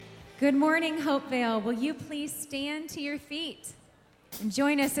Good morning, Hopevale. Will you please stand to your feet and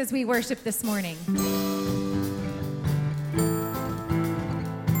join us as we worship this morning?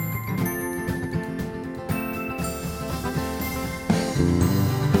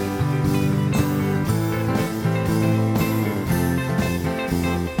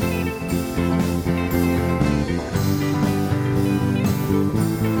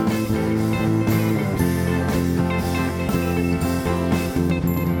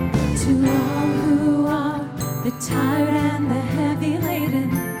 Tired and the heavy laden,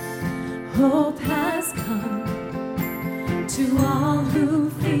 hope has come. To all who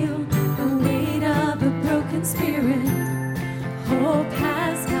feel the weight of a broken spirit, hope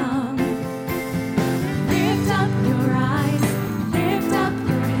has come. Lift up your eyes, lift up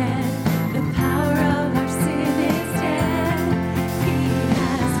your head. The power of our sin is dead. He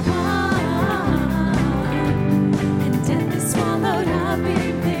has won, and death is swallowed up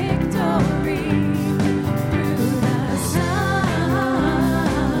in victory.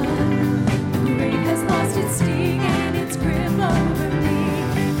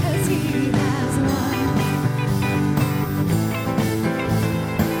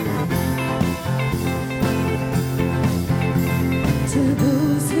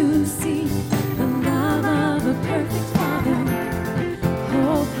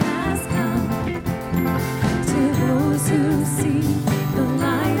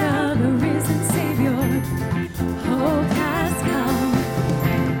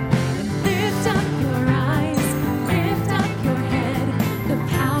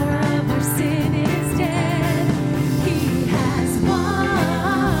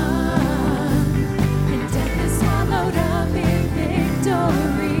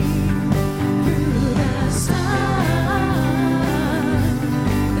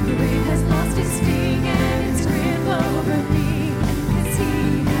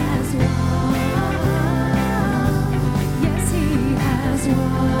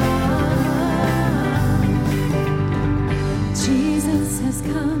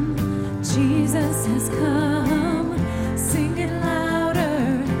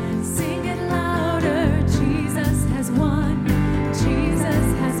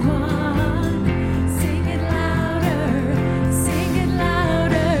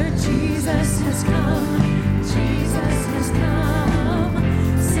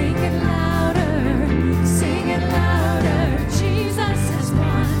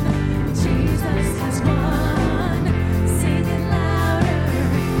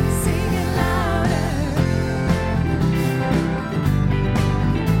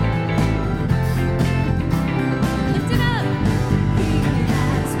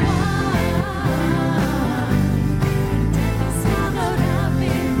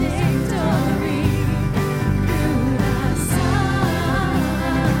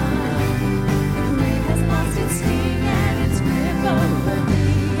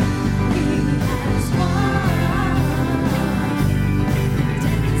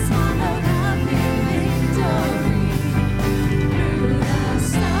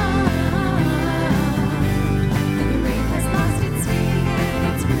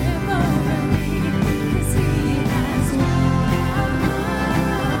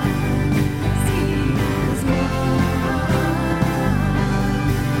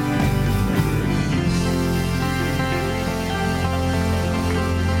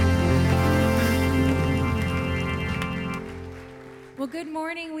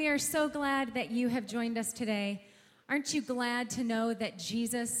 So glad that you have joined us today. Aren't you glad to know that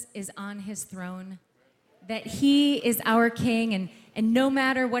Jesus is on his throne? That he is our King, and no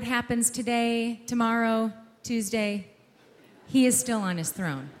matter what happens today, tomorrow, Tuesday, he is still on his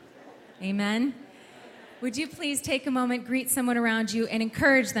throne. Amen? Would you please take a moment, greet someone around you, and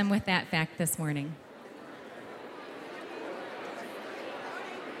encourage them with that fact this morning?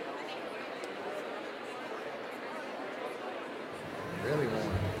 Really warm.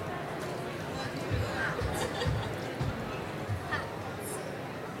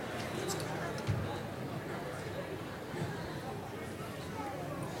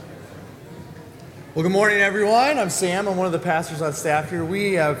 Well, good morning, everyone. I'm Sam. I'm one of the pastors on staff here.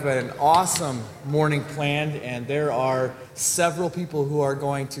 We have an awesome morning planned, and there are several people who are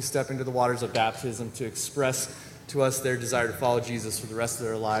going to step into the waters of baptism to express to us their desire to follow Jesus for the rest of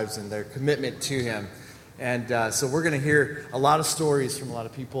their lives and their commitment to him. And so we're going to hear a lot of stories from a lot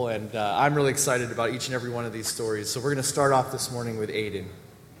of people, and I'm really excited about each and every one of these stories. So we're going to start off this morning with Aiden.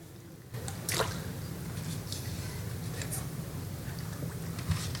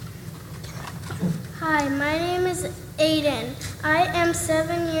 Hi, my name is Aiden. I am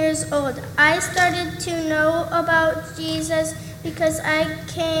 7 years old. I started to know about Jesus because I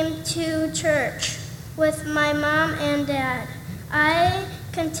came to church with my mom and dad. I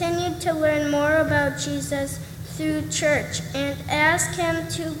continued to learn more about Jesus through church and asked him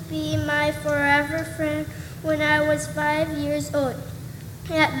to be my forever friend when I was 5 years old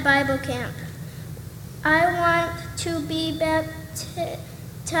at Bible camp. I want to be baptized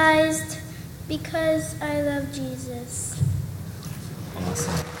because I love Jesus.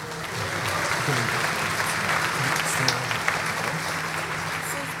 Awesome.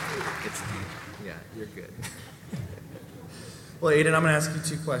 Yeah, you're good. Well, Aiden, I'm going to ask you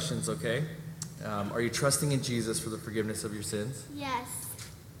 2 questions, okay? Are you trusting in Jesus for the forgiveness of your sins? Yes.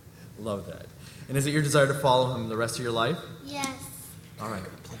 Love that. And is it your desire to follow him the rest of your life? Yes. All right.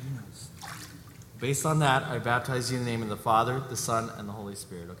 Based on that, I baptize you in the name of the Father, the Son, and the Holy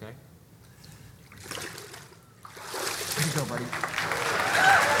Spirit, okay? Here you go, buddy.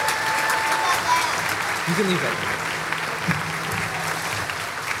 You can leave that there.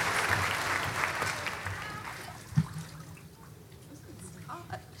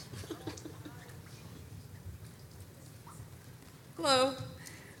 Hello,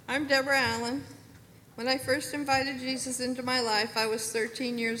 I'm Deborah Allen. When I first invited Jesus into my life, I was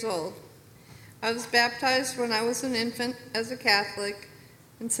 13 years old. I was baptized when I was an infant as a Catholic,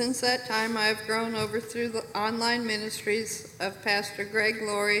 and since that time I have grown over through the online ministries of Pastor Greg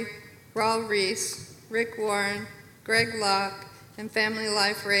Laurie, Raul Reese, Rick Warren, Greg Locke, and Family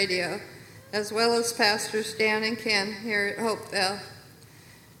Life Radio, as well as Pastors Dan and Ken here at Hopeville.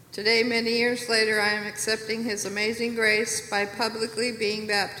 Today, many years later, I am accepting his amazing grace by publicly being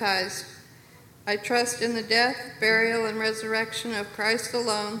baptized. I trust in the death, burial, and resurrection of Christ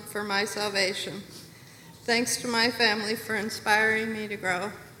alone for my salvation. Thanks to my family for inspiring me to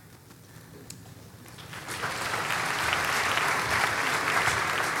grow.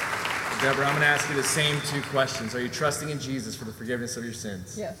 Deborah, I'm going to ask you the same 2 questions. Are you trusting in Jesus for the forgiveness of your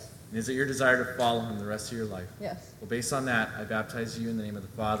sins? Yes. And is it your desire to follow him the rest of your life? Yes. Well, based on that, I baptize you in the name of the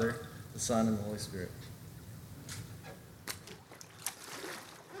Father, the Son, and the Holy Spirit.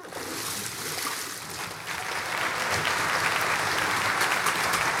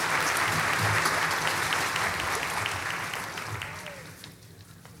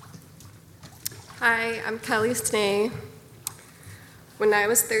 Hi, I'm Kelly Snee. When I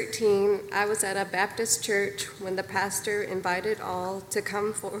was 13, I was at a Baptist church when the pastor invited all to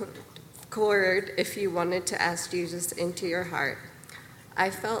come forward if you wanted to ask Jesus into your heart. I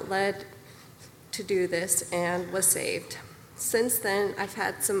felt led to do this and was saved. Since then, I've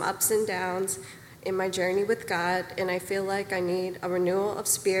had some ups and downs in my journey with God, and I feel like I need a renewal of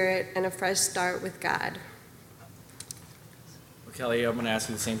spirit and a fresh start with God. Well, Kelly, I'm going to ask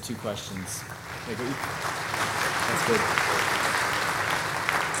you the same 2 questions. That's good.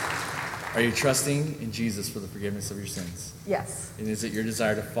 Are you trusting in Jesus for the forgiveness of your sins? Yes. And is it your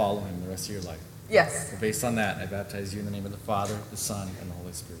desire to follow him the rest of your life? Yes. Well, based on that, I baptize you in the name of the Father, the Son, and the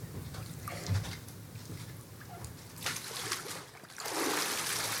Holy Spirit.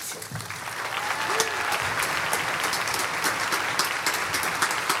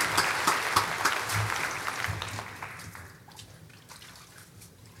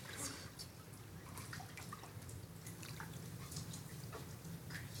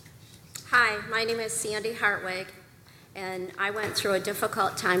 Hi, my name is Sandy Hartwig, and I went through a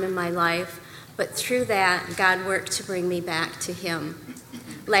difficult time in my life, but through that, God worked to bring me back to him.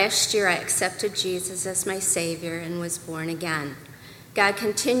 Last year, I accepted Jesus as my Savior and was born again. God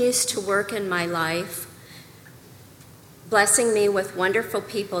continues to work in my life, blessing me with wonderful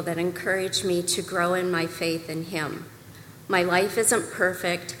people that encourage me to grow in my faith in him. My life isn't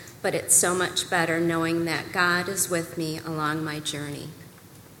perfect, but it's so much better knowing that God is with me along my journey.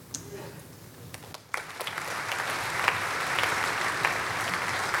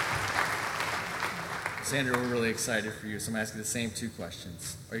 Sandra, we're really excited for you, so I'm asking the same 2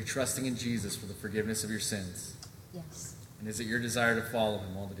 questions. Are you trusting in Jesus for the forgiveness of your sins? Yes. And is it your desire to follow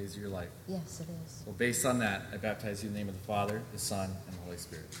him all the days of your life? Yes, it is. Well, based on that, I baptize you in the name of the Father, the Son, and the Holy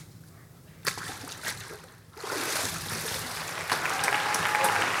Spirit.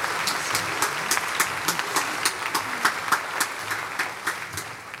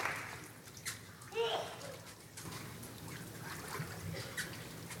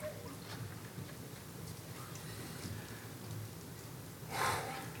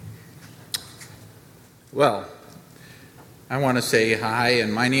 Well, I want to say hi,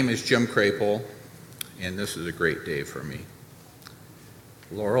 and my name is Jim Crapel, and this is a great day for me.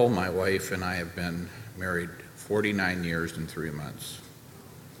 Laurel, my wife, and I have been married 49 years and 3 months.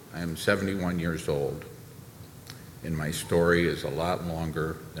 I am 71 years old, and my story is a lot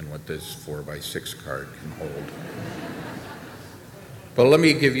longer than what this 4x6 card can hold. But let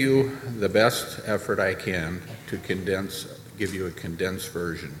me give you the best effort I can to give you a condensed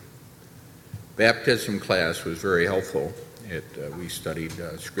version. Baptism class was very helpful. We studied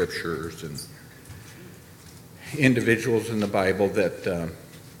scriptures and individuals in the Bible that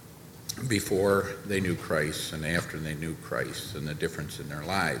before they knew Christ and after they knew Christ and the difference in their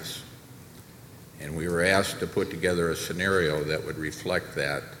lives. And we were asked to put together a scenario that would reflect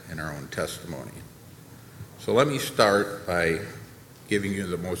that in our own testimony. So let me start by giving you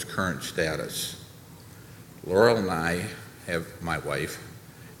the most current status. Laurel and I, my wife,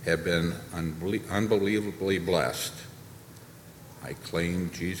 have been unbelievably blessed. I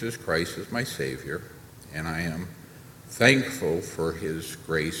claim Jesus Christ as my Savior, and I am thankful for His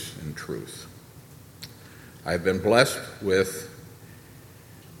grace and truth. I've been blessed with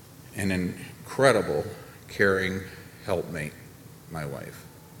an incredible, caring helpmate, my wife.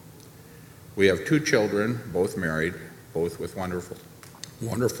 We have 2 children, both married, both with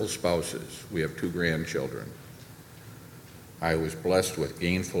wonderful spouses. We have 2 grandchildren. I was blessed with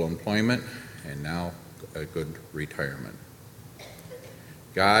gainful employment and now a good retirement.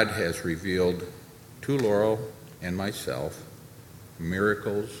 God has revealed to Laurel and myself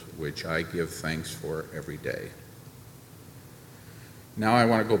miracles which I give thanks for every day. Now I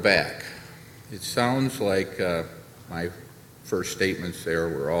want to go back. It sounds like my first statements there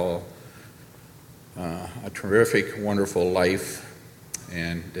were all a terrific, wonderful life,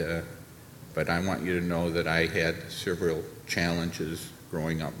 but I want you to know that I had several challenges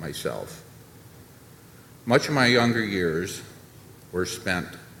growing up myself. Much of my younger years were spent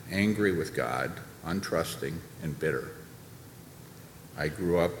angry with God, untrusting, and bitter. I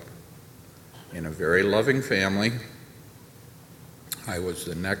grew up in a very loving family. I was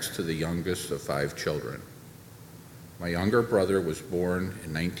the next to the youngest of 5 children. My younger brother was born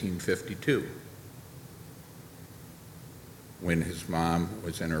in 1952, when his mom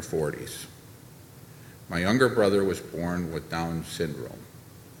was in her 40s. My younger brother was born with Down syndrome.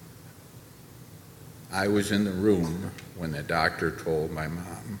 I was in the room when the doctor told my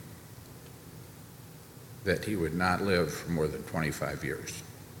mom that he would not live for more than 25 years.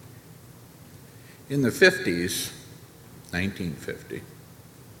 In the 50s, 1950,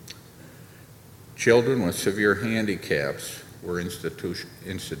 children with severe handicaps were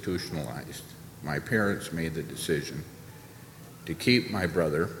institutionalized. My parents made the decision to keep my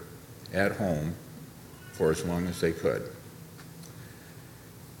brother at home for as long as they could.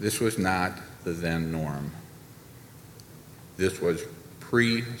 This was not the then norm. This was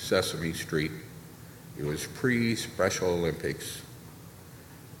pre-Sesame Street. It was pre-Special Olympics.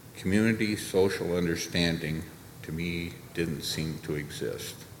 Community social understanding, to me, didn't seem to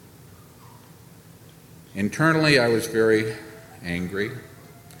exist. Internally, I was very angry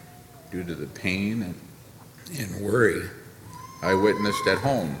due to the pain and worry I witnessed at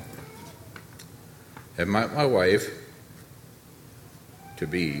home. I met my wife-to-be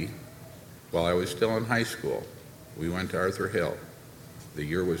while I was still in high school. We went to Arthur Hill. The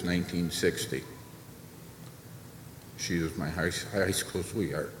year was 1960. She was my high school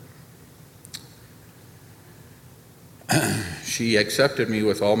sweetheart. She accepted me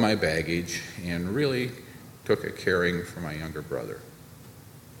with all my baggage and really took a caring for my younger brother.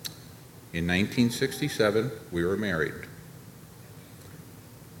 In 1967, we were married.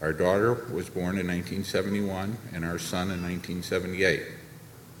 Our daughter was born in 1971 and our son in 1978.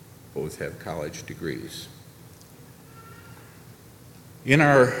 Both have college degrees. In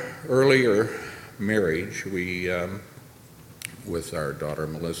our earlier marriage, with our daughter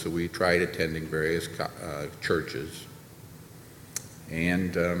Melissa, we tried attending various churches.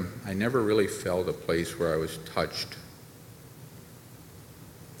 And I never really felt a place where I was touched.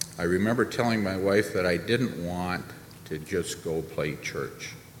 I remember telling my wife that I didn't want to just go play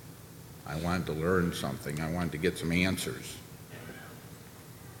church. I wanted to learn something. I wanted to get some answers.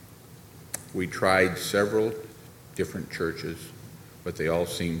 We tried several different churches, but they all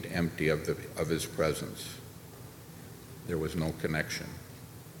seemed empty of His presence. There was no connection.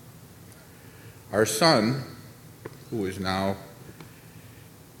 Our son, who is now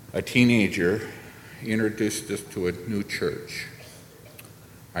a teenager, introduced us to a new church.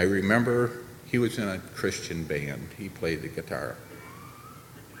 I remember he was in a Christian band. He played the guitar.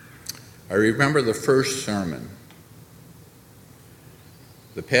 I remember the first sermon.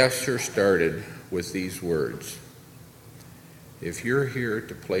 The pastor started with these words: "If you're here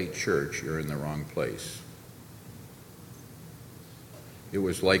to play church, you're in the wrong place." It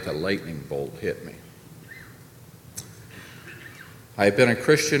was like a lightning bolt hit me. I've been a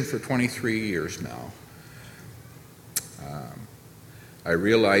Christian for 23 years now. I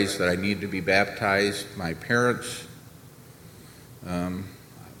realized that I need to be baptized. My parents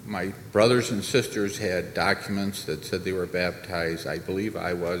My brothers and sisters had documents that said they were baptized. I believe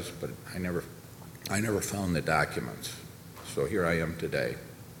I was, but I never found the documents. So here I am today.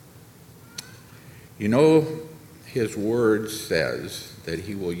 You know, his word says that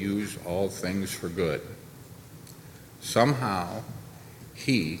he will use all things for good. Somehow,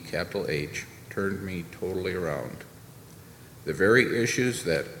 he, capital H, turned me totally around. The very issues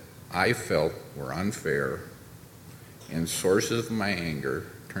that I felt were unfair and sources of my anger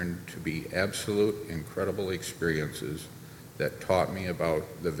turned to be absolute, incredible experiences that taught me about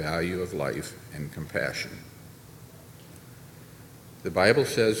the value of life and compassion. The Bible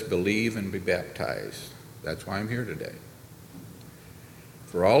says, believe and be baptized. That's why I'm here today.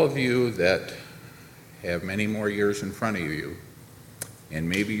 For all of you that have many more years in front of you, and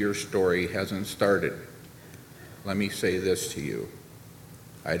maybe your story hasn't started, let me say this to you.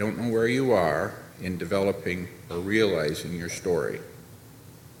 I don't know where you are in developing or realizing your story,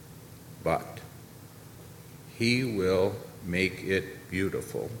 but he will make it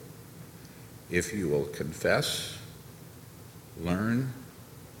beautiful if you will confess, learn,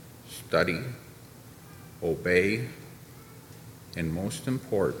 study, obey, and most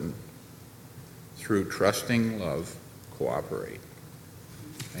important, through trusting love, cooperate.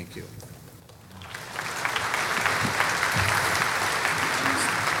 Thank you.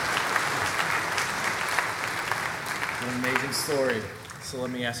 What an amazing story. So let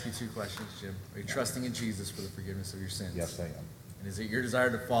me ask you two questions, Jim. Are you trusting in Jesus for the forgiveness of your sins? Yes, I am. And is it your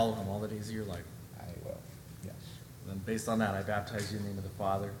desire to follow him all the days of your life? I will. Yes. Then based on that, I baptize you in the name of the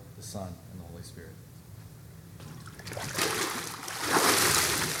Father, the Son, and the Holy Spirit.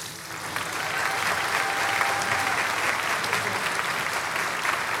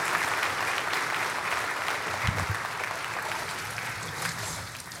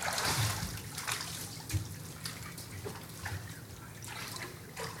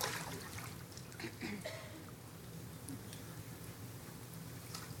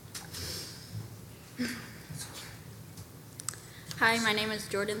 Hi, my name is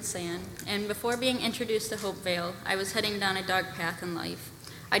Jordan Sand, and before being introduced to Hopevale, I was heading down a dark path in life.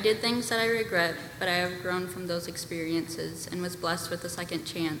 I did things that I regret, but I have grown from those experiences and was blessed with a second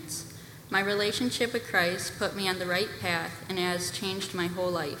chance. My relationship with Christ put me on the right path, and it has changed my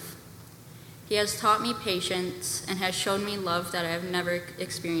whole life. He has taught me patience and has shown me love that I have never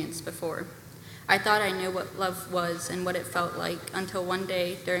experienced before. I thought I knew what love was and what it felt like until one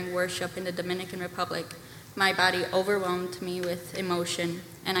day during worship in the Dominican Republic, my body overwhelmed me with emotion,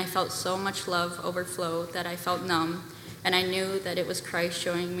 and I felt so much love overflow that I felt numb, and I knew that it was Christ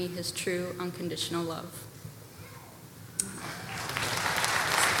showing me his true, unconditional love.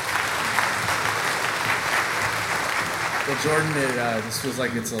 Well, Jordan, this feels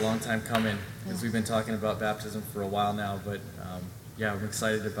like it's a long time coming because we've been talking about baptism for a while now, but yeah, I'm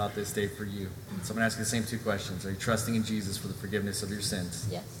excited about this day for you. So I'm going to ask you the same two questions. Are you trusting in Jesus for the forgiveness of your sins?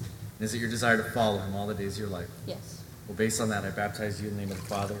 Yes. And is it your desire to follow him all the days of your life? Yes. Well, based on that, I baptize you in the name of the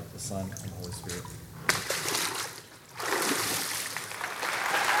Father, the Son, and the Holy Spirit.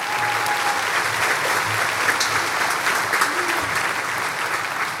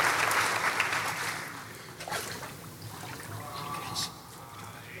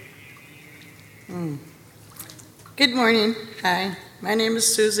 Good morning. Hi, my name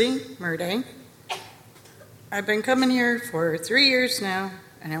is Susie Murday. I've been coming here for 3 years now,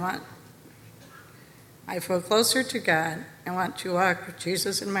 and I feel closer to God. I want to walk with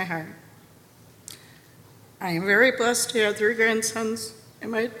Jesus in my heart. I am very blessed to have 3 grandsons and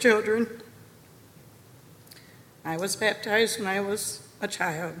my children. I was baptized when I was a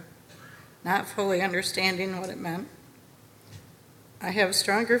child, not fully understanding what it meant. I have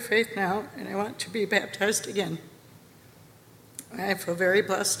stronger faith now, and I want to be baptized again. I feel very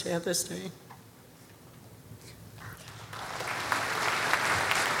blessed to have this day.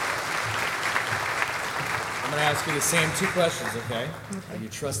 I'm going to ask you the same 2 questions, okay? Are you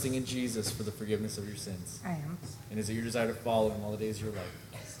trusting in Jesus for the forgiveness of your sins? I am. And is it your desire to follow him all the days of your life?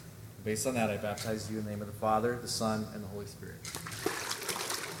 Yes. Based on that, I baptize you in the name of the Father, the Son, and the Holy Spirit.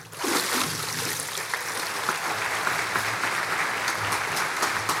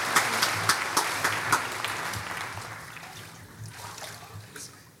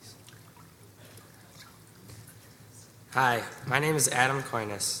 Hi, my name is Adam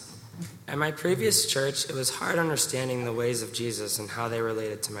Coinas. At my previous church, it was hard understanding the ways of Jesus and how they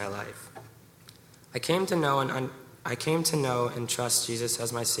related to my life. I came to know and trust Jesus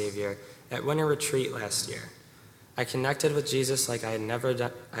as my Savior at Winter Retreat last year. I connected with Jesus like I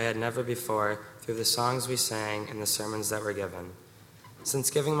had never before through the songs we sang and the sermons that were given.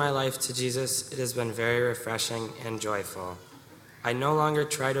 Since giving my life to Jesus, it has been very refreshing and joyful. I no longer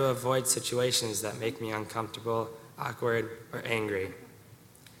try to avoid situations that make me uncomfortable, awkward, or angry.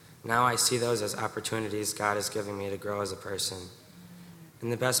 Now I see those as opportunities God is giving me to grow as a person.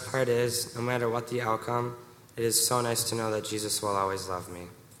 And the best part is, no matter what the outcome, it is so nice to know that Jesus will always love me.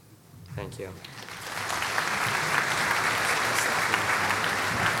 Thank you.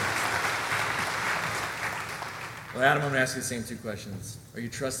 Well, Adam, I'm going to ask you the same two questions. Are you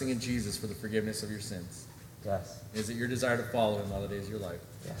trusting in Jesus for the forgiveness of your sins? Yes. Is it your desire to follow him all the days of your life?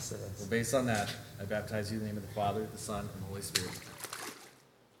 Yes, it is. Well, based on that, I baptize you in the name of the Father, the Son, and the Holy Spirit.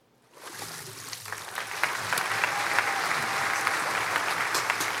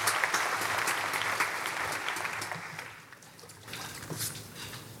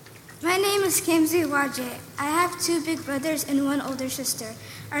 My name is Kamsi Waje. I have 2 big brothers and 1 older sister.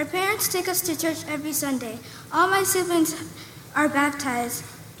 Our parents take us to church every Sunday. All my siblings are baptized.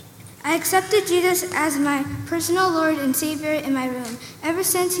 I accepted Jesus as my personal Lord and Savior in my room. Ever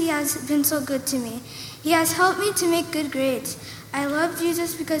since, he has been so good to me. He has helped me to make good grades. I love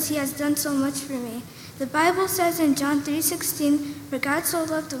Jesus because he has done so much for me. The Bible says in John 3:16, "For God so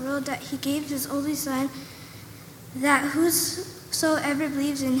loved the world that he gave his only Son, that whosoever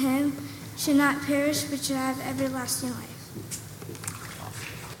believes in him should not perish but should have everlasting life."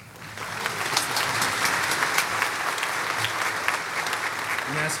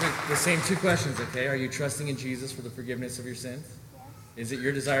 I'm going to ask you the same 2 questions, okay? Are you trusting in Jesus for the forgiveness of your sins? Yes. Is it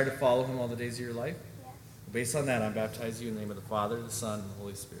your desire to follow him all the days of your life? Yes. Well, based on that, I baptize you in the name of the Father, the Son, and the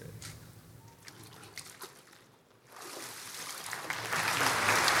Holy Spirit.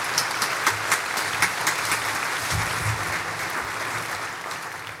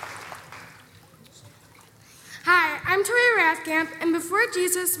 Hi, I'm Toya Rathkamp, and before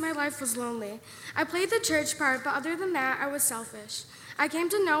Jesus, my life was lonely. I played the church part, but other than that, I was selfish. I came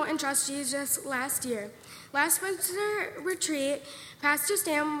to know and trust Jesus last year. Last winter retreat, Pastor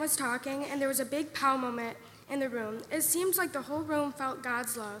Stan was talking, and there was a big pow moment in the room. It seems like the whole room felt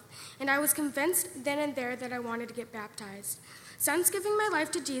God's love, and I was convinced then and there that I wanted to get baptized. Since giving my life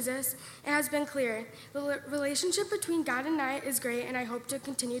to Jesus, it has been clear. The relationship between God and I is great, and I hope to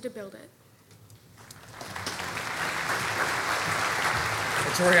continue to build it.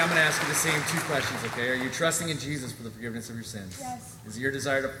 Tori, I'm going to ask you the same 2 questions, okay? Are you trusting in Jesus for the forgiveness of your sins? Yes. Is it your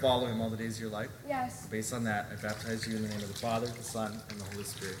desire to follow him all the days of your life? Yes. Based on that, I baptize you in the name of the Father, the Son, and the Holy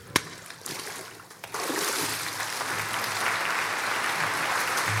Spirit.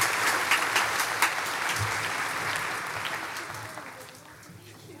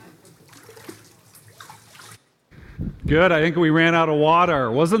 Good. I think we ran out of water.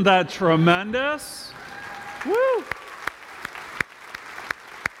 Wasn't that tremendous? Woo!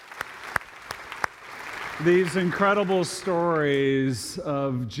 These incredible stories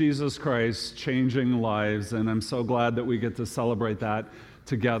of Jesus Christ changing lives, and I'm so glad that we get to celebrate that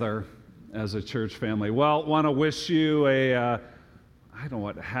together as a church family. Well, want to wish you a,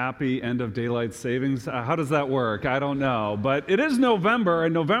 happy end of daylight savings. How does that work? I don't know. But it is November,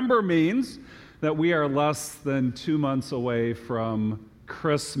 and November means that we are less than 2 months away from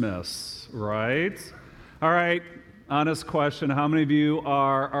Christmas, right? All right. Honest question, how many of you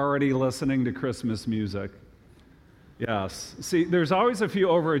are already listening to Christmas music? Yes. See, there's always a few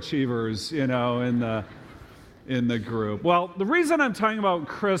overachievers, in the group. Well, the reason I'm talking about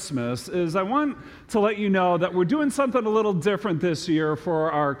Christmas is I want to let you know that we're doing something a little different this year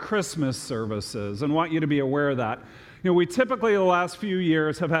for our Christmas services, and want you to be aware of that. We typically, the last few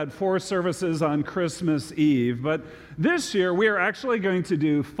years, have had 4 services on Christmas Eve, but this year we are actually going to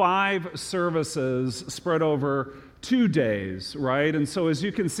do 5 services spread over 2 days, right? And so as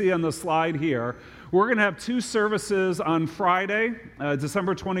you can see on the slide here, we're going to have 2 services on Friday,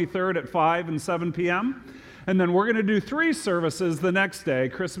 December 23rd at 5 and 7 p.m., and then we're going to do 3 services the next day,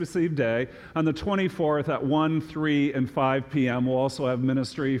 Christmas Eve day, on the 24th at 1, 3, and 5 p.m. We'll also have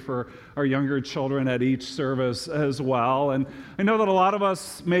ministry for our younger children at each service as well. And I know that a lot of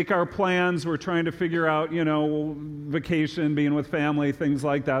us make our plans. We're trying to figure out, vacation, being with family, things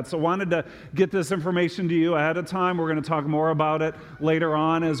like that. So wanted to get this information to you ahead of time. We're going to talk more about it later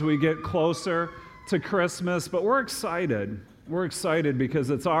on as we get closer to Christmas. But we're excited. We're excited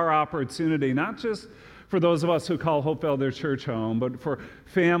because it's our opportunity, not just for those of us who call Hopevale their church home, but for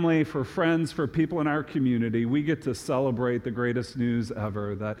family, for friends, for people in our community, we get to celebrate the greatest news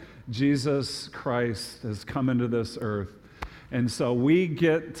ever, that Jesus Christ has come into this earth. And so we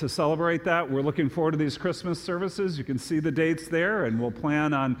get to celebrate that. We're looking forward to these Christmas services. You can see the dates there, and we'll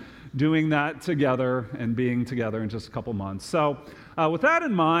plan on doing that together and being together in just a couple months. So with that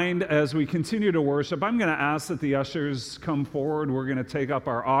in mind, as we continue to worship, I'm going to ask that the ushers come forward. We're going to take up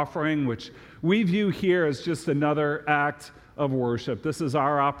our offering, which We view here as just another act of worship. This is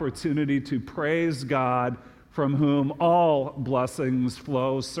our opportunity to praise God, from whom all blessings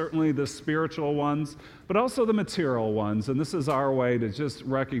flow, certainly the spiritual ones, but also the material ones. And this is our way to just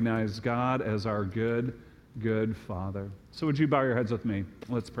recognize God as our good, good Father. So would you bow your heads with me?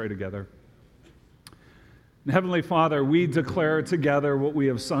 Let's pray together. Heavenly Father, we declare together what we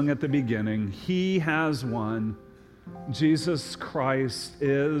have sung at the beginning. He has won. Jesus Christ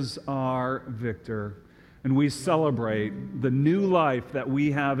is our victor. And we celebrate the new life that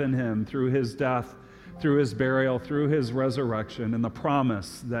we have in him through his death, through his burial, through his resurrection, and the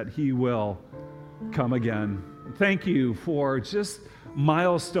promise that he will come again. Thank you for just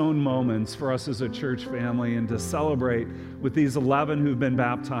milestone moments for us as a church family and to celebrate with these 11 who've been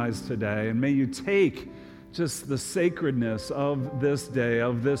baptized today. And may you take just the sacredness of this day,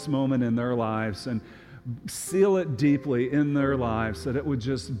 of this moment in their lives, and seal it deeply in their lives, that it would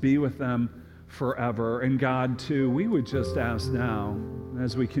just be with them forever. And God, too, we would just ask now,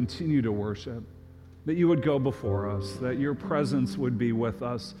 as we continue to worship, that you would go before us, that your presence would be with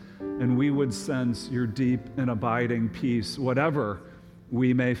us, and we would sense your deep and abiding peace, whatever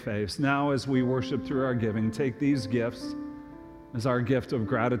we may face. Now, as we worship through our giving, take these gifts as our gift of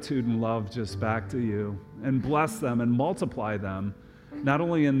gratitude and love just back to you, and bless them and multiply them, not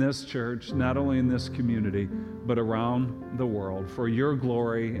only in this church, not only in this community, but around the world. For your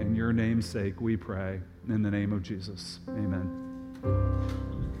glory and your name's sake, we pray. In the name of Jesus, amen.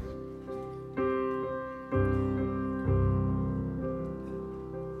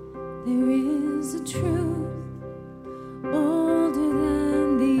 There is a truth older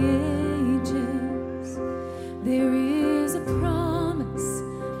than the ages. There is a promise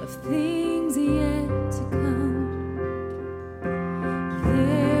of things yet to come.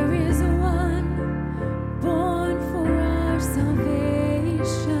 There is one born for our salvation,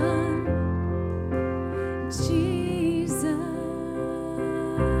 Jesus.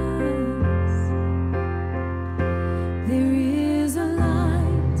 There is a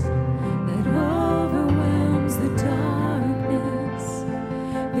light that overwhelms the darkness.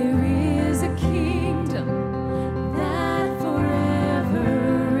 There is a kingdom that forever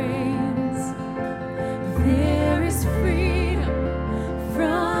reigns. There is freedom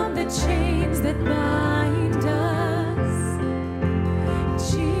from the chains that bind us.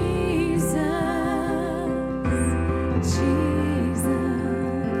 Jesus, Jesus,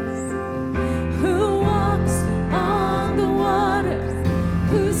 who walks on the waters,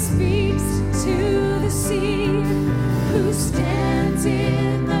 who speaks to the sea, who stands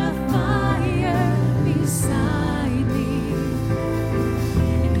in the fire beside me.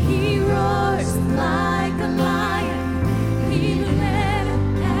 And he roars like a lion, he led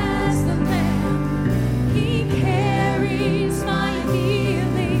as the lamb, he carries my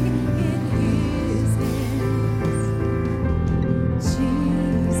healing in his hands.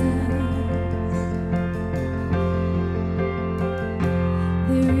 Jesus.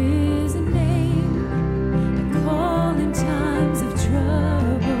 There is a name I call in times of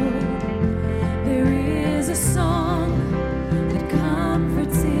trouble. There is a song that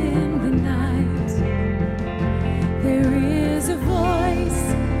comforts in the night. There is a voice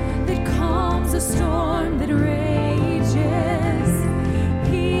that calms a storm that rages.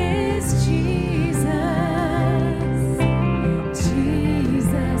 He is Jesus.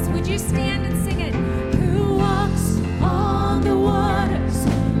 Jesus. Would you stand and sing it? Who walks on the waters,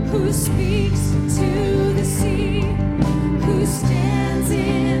 who speaks to the sea, who stands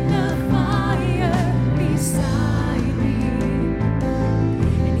in the fire beside me.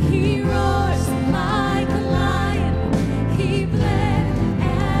 And he roars like a lion, he bled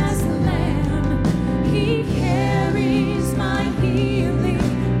as the lamb, he carries my healing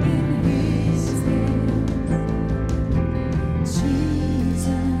in his hands.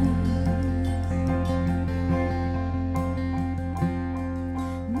 Jesus.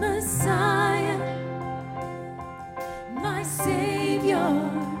 Messiah, my Savior,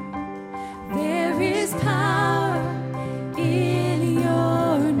 there is power in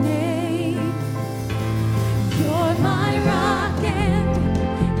your name. You're my rock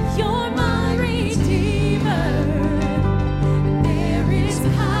and you're my Redeemer. There is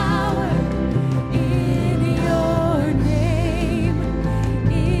power in your name,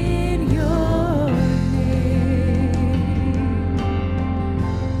 in your name.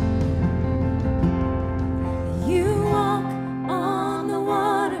 You walk on the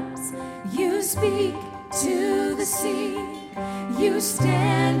waters, you speak to the sea, you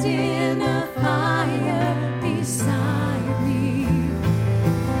stand in the fire beside me.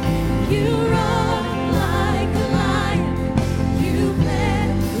 You roar like a lion, you bled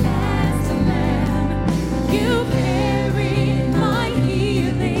as a lamb.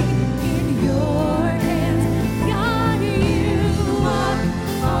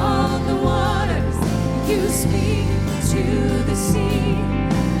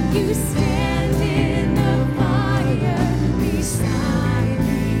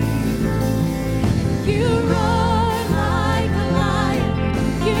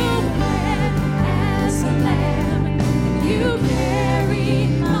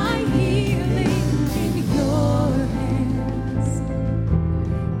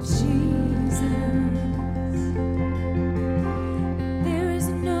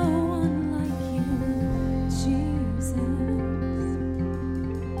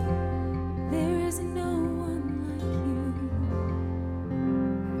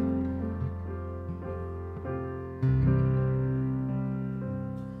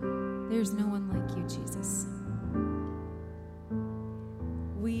 There's no one like you, Jesus.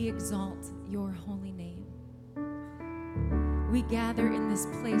 We exalt your holy name. We gather in this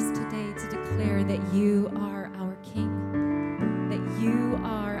place today to declare that you are our King, that you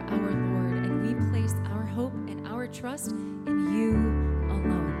are our Lord, and we place our hope and our trust in you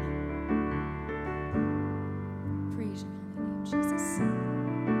alone. Praise your holy name, Jesus.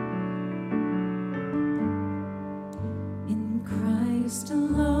 In Christ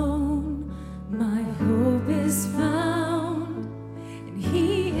alone, my hope is found, and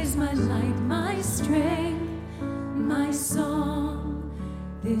he is my light, my strength, my song,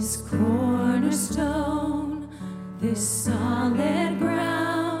 this cornerstone, this solid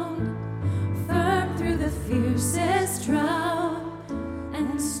ground, firm through the fiercest drought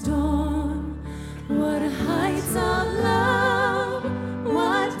and storm. What heights of love,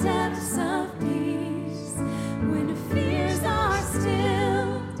 what depths of peace, when fears are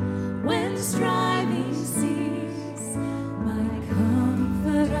stilled, when striving cease. My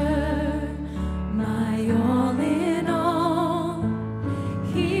comforter, my all in all,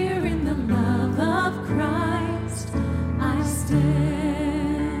 here in the love of Christ I stand.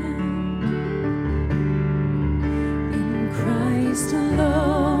 In Christ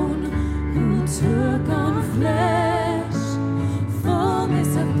alone, who took on flesh,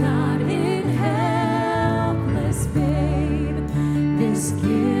 fullness of God in helpless babe, this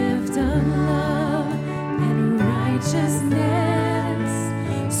gift of love and righteousness,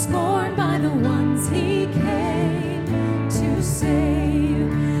 scorned by the ones he came to save,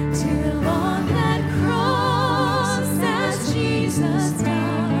 till on that cross as Jesus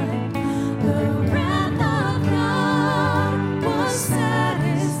died, the wrath of God was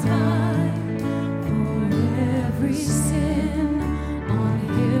satisfied. For every sin on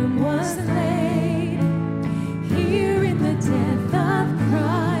him was laid. Here in the death of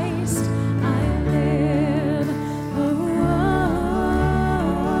Christ I live. Oh,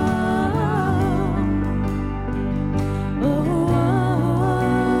 oh, oh,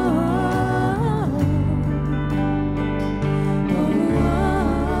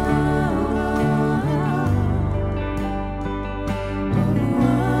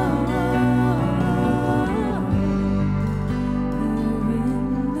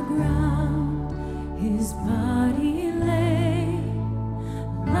 in the ground his body lay,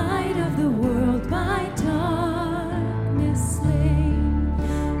 light of the world by darkness slain,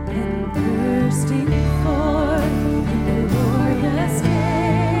 and bursting forth in the glorious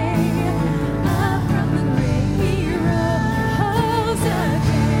day, up from the grave he rose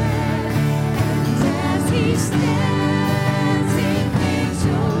again, and as he stands in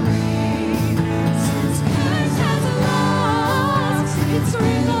victory, since curse has lost its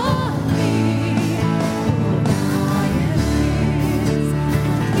ring on me, lion lives,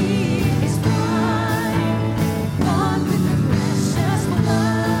 he is mine, bought with the precious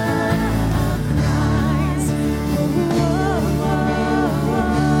blood of Christ. Oh, oh,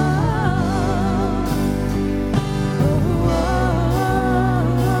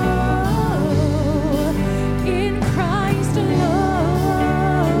 oh, in Christ alone.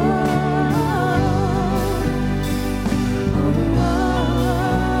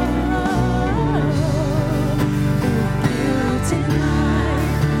 Guilt in life,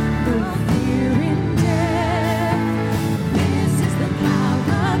 no fear in death. This is the power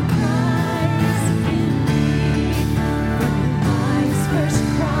of Christ in me. From life's first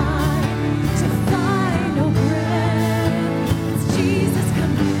cry to final breath, it's Jesus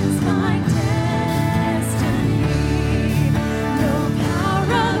commands my destiny. No power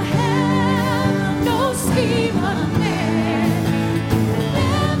of hell, no scheme of man will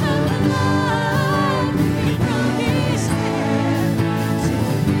ever alive me from his hand,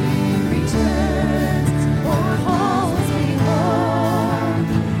 till he returns or calls me home.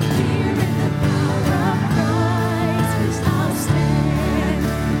 Here in the power of Christ I'll stand,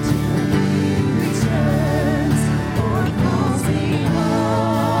 till he returns or calls me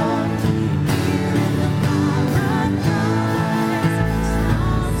home. Here in the power of Christ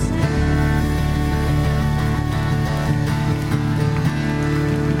I'll stand.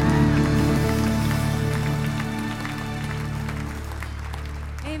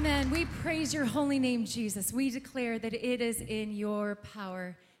 Amen. We praise your holy name, Jesus. We declare that it is in your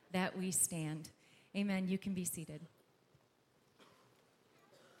power that we stand. Amen. You can be seated.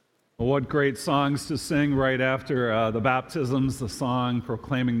 Well, what great songs to sing right after the baptisms, the song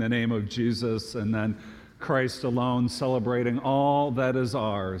proclaiming the name of Jesus, and then Christ alone, celebrating all that is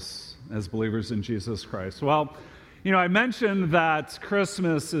ours as believers in Jesus Christ. Well, I mentioned that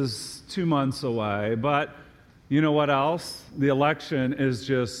Christmas is 2 months away, but You know what else? The election is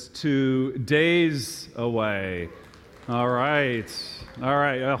just 2 days away. All right.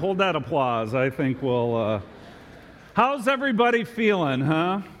 Hold that applause. I think we'll... How's everybody feeling,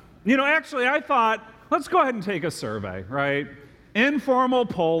 huh? Actually, I thought, let's go ahead and take a survey, right? Informal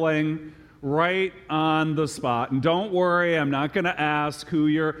polling right on the spot. And don't worry, I'm not going to ask who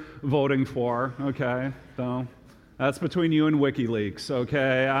you're voting for, okay? So that's between you and WikiLeaks,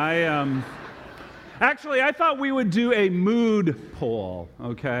 okay? Actually, I thought we would do a mood poll,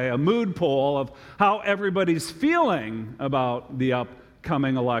 okay? A mood poll of how everybody's feeling about the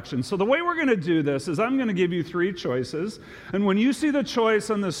upcoming election. So the way we're going to do this is I'm going to give you 3 choices. And when you see the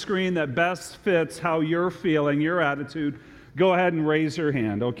choice on the screen that best fits how you're feeling, your attitude, go ahead and raise your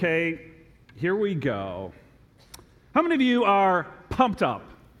hand, okay? Here we go. How many of you are pumped up?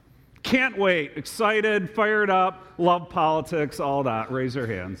 Can't wait, excited, fired up, love politics, all that? Raise your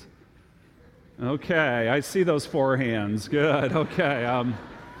hands. Okay, I see those 4 hands. Good, okay.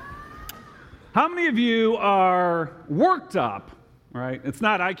 How many of you are worked up, right? It's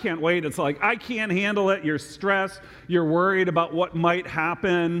not I can't wait, it's like I can't handle it. You're stressed, you're worried about what might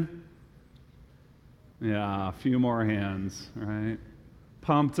happen. Yeah, a few more hands, right?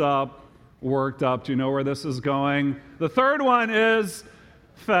 Pumped up, worked up. Do you know where this is going? The third one is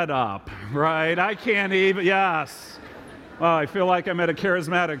fed up, right? I can't even, yes. Well, I feel like I'm at a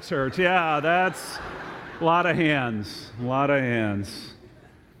charismatic church. Yeah, that's a lot of hands, a lot of hands.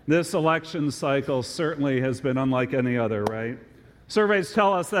 This election cycle certainly has been unlike any other, right? Surveys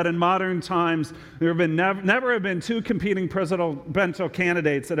tell us that in modern times, there have been never have been 2 competing presidential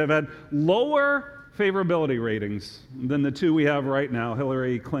candidates that have had lower favorability ratings than the 2 we have right now,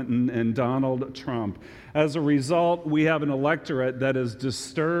 Hillary Clinton and Donald Trump. As a result, we have an electorate that is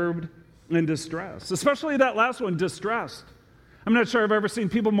disturbed and distressed, especially that last one, distressed. I'm not sure I've ever seen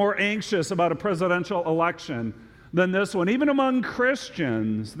people more anxious about a presidential election than this one. Even among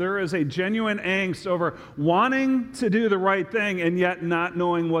Christians, there is a genuine angst over wanting to do the right thing and yet not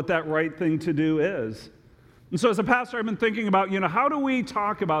knowing what that right thing to do is. And so as a pastor, I've been thinking about, how do we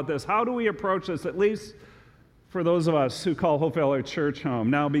talk about this? How do we approach this, at least for those of us who call Hopevale our church home?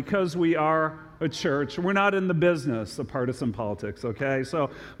 Now, because we are a church, we're not in the business of partisan politics, okay? So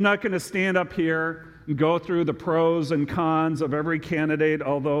I'm not going to stand up here and go through the pros and cons of every candidate,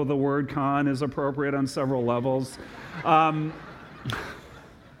 although the word con is appropriate on several levels. Yeah,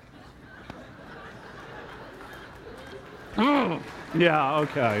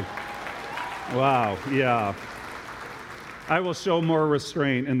 okay. Wow, yeah. I will show more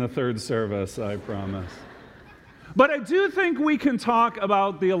restraint in the third service, I promise. But I do think we can talk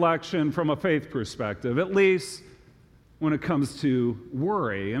about the election from a faith perspective, at least when it comes to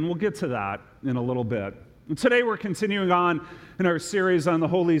worry, and we'll get to that in a little bit. And today we're continuing on in our series on the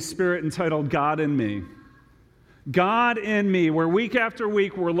Holy Spirit entitled God in Me. God in me, where week after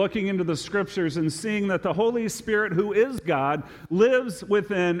week we're looking into the scriptures and seeing that the Holy Spirit, who is God, lives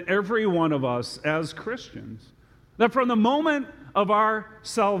within every one of us as Christians. That from the moment of our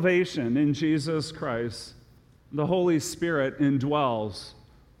salvation in Jesus Christ, the Holy Spirit indwells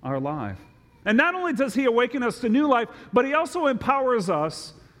our life. And not only does he awaken us to new life, but he also empowers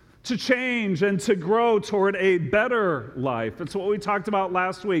us to change and to grow toward a better life. It's what we talked about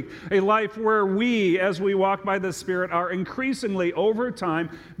last week, a life where we, as we walk by the Spirit, are increasingly over time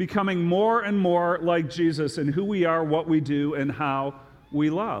becoming more and more like Jesus in who we are, what we do, and how we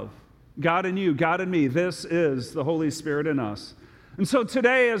love. God in you, God in me, this is the Holy Spirit in us. And so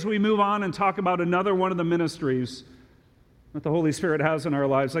today, as we move on and talk about another one of the ministries that the Holy Spirit has in our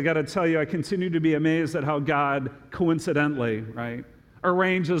lives, I got to tell you, I continue to be amazed at how God coincidentally, right,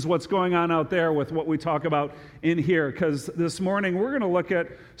 arranges what's going on out there with what we talk about in here. Because this morning, we're going to look at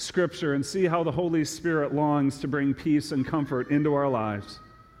Scripture and see how the Holy Spirit longs to bring peace and comfort into our lives.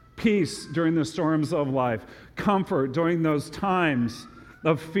 Peace during the storms of life. Comfort during those times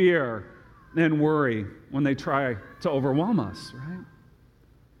of fear and worry when they try to overwhelm us, right?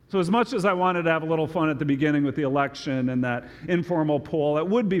 So as much as I wanted to have a little fun at the beginning with the election and that informal poll, it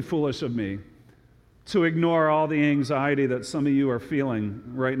would be foolish of me to ignore all the anxiety that some of you are feeling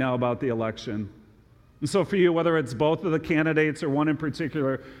right now about the election. And so for you, whether it's both of the candidates or one in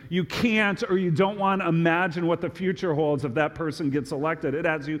particular, you can't or you don't want to imagine what the future holds if that person gets elected. It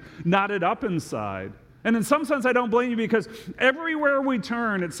has you knotted up inside. And in some sense, I don't blame you, because everywhere we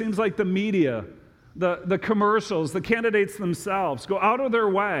turn, it seems like the media, the commercials, the candidates themselves go out of their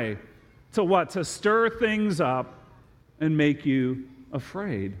way to what? To stir things up and make you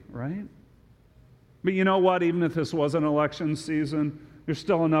afraid, right? But you know what? Even if this wasn't election season, there's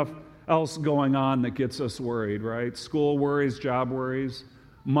still enough else going on that gets us worried, right? School worries, job worries,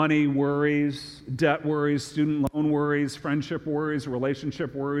 money worries, debt worries, student loan worries, friendship worries,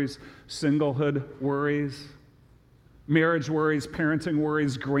 relationship worries, singlehood worries, marriage worries, parenting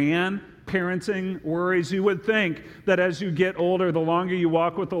worries, grandparenting worries. You would think that as you get older, the longer you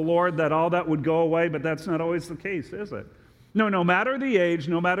walk with the Lord, that all that would go away, but that's not always the case, is it? No matter the age,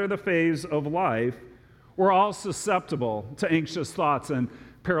 no matter the phase of life, we're all susceptible to anxious thoughts and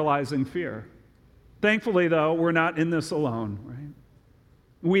paralyzing fear. Thankfully, though, we're not in this alone, right?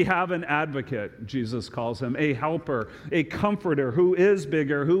 We have an advocate, Jesus calls him, a helper, a comforter who is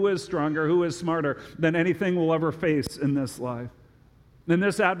bigger, who is stronger, who is smarter than anything we'll ever face in this life. And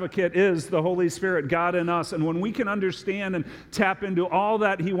this advocate is the Holy Spirit, God in us. And when we can understand and tap into all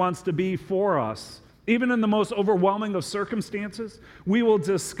that he wants to be for us, even in the most overwhelming of circumstances, we will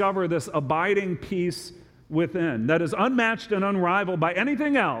discover this abiding peace within that is unmatched and unrivaled by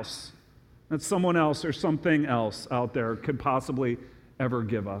anything else that someone else or something else out there could possibly ever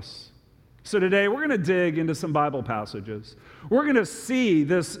give us. So today we're going to dig into some Bible passages. We're going to see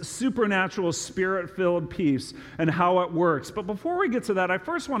this supernatural spirit-filled peace and how it works. But before we get to that, I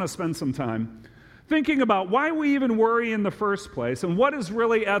first want to spend some time thinking about why we even worry in the first place and what is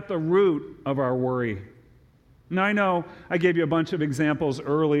really at the root of our worry. Now, I know I gave you a bunch of examples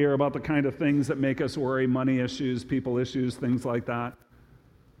earlier about the kind of things that make us worry, money issues, people issues, things like that.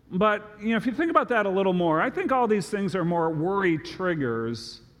 But, if you think about that a little more, I think all these things are more worry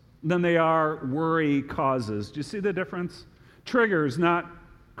triggers than they are worry causes. Do you see the difference? Triggers, not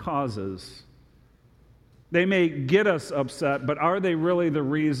causes. They may get us upset, but are they really the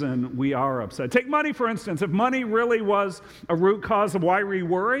reason we are upset? Take money, for instance. If money really was a root cause of why we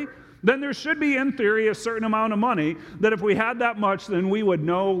worry, then there should be, in theory, a certain amount of money that if we had that much, then we would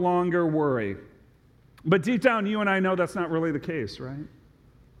no longer worry. But deep down, you and I know that's not really the case, right?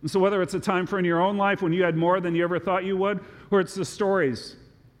 And so whether it's a time in your own life when you had more than you ever thought you would, or it's the stories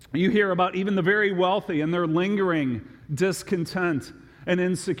you hear about even the very wealthy and their lingering discontent and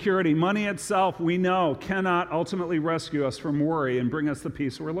insecurity. Money itself, we know, cannot ultimately rescue us from worry and bring us the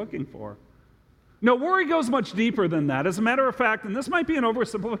peace we're looking for. No, worry goes much deeper than that. As a matter of fact, and this might be an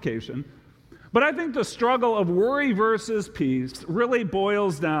oversimplification, but I think the struggle of worry versus peace really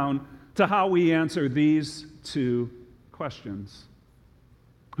boils down to how we answer these two questions.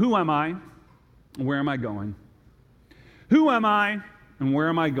 Who am I? And where am I going? Who am I? And where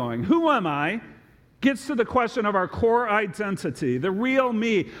am I going? Who am I gets to the question of our core identity, the real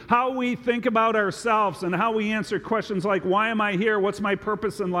me, how we think about ourselves and how we answer questions like, why am I here? What's my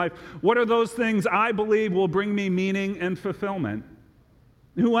purpose in life? What are those things I believe will bring me meaning and fulfillment?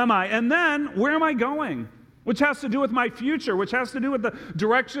 Who am I? And then, where am I going? Which has to do with my future, which has to do with the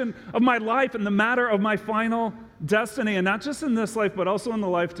direction of my life and the matter of my final destiny, and not just in this life, but also in the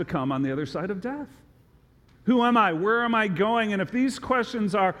life to come on the other side of death. Who am I? Where am I going? And if these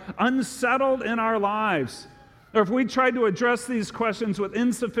questions are unsettled in our lives, or if we try to address these questions with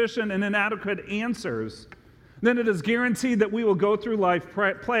insufficient and inadequate answers, then it is guaranteed that we will go through life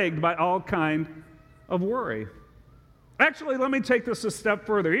plagued by all kind of worry. Actually, let me take this a step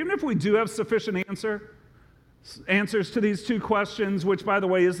further. Even if we do have sufficient answers to these two questions, which, by the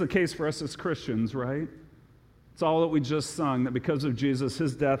way, is the case for us as Christians, right? It's all that we just sung, that because of Jesus,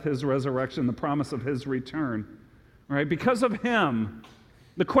 his death, his resurrection, the promise of his return, right? Because of him,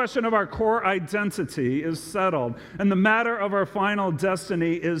 the question of our core identity is settled, and the matter of our final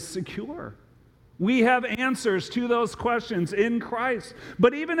destiny is secure. We have answers to those questions in Christ.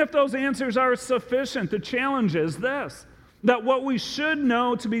 But even if those answers are sufficient, the challenge is this, that what we should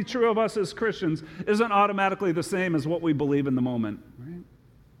know to be true of us as Christians isn't automatically the same as what we believe in the moment, right?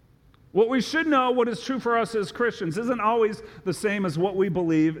 What we should know, what is true for us as Christians, isn't always the same as what we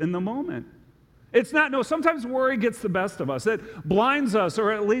believe in the moment. It's not, no, sometimes worry gets the best of us. It blinds us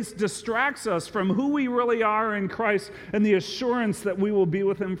or at least distracts us from who we really are in Christ and the assurance that we will be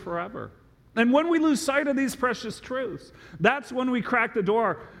with him forever. And when we lose sight of these precious truths, that's when we crack the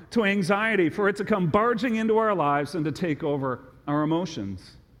door to anxiety, for it to come barging into our lives and to take over our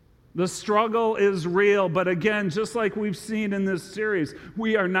emotions. The struggle is real, but again, just like we've seen in this series,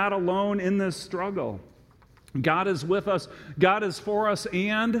 we are not alone in this struggle. God is with us, God is for us,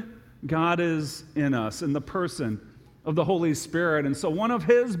 and God is in us, in the person of the Holy Spirit. And so one of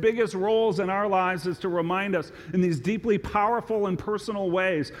his biggest roles in our lives is to remind us in these deeply powerful and personal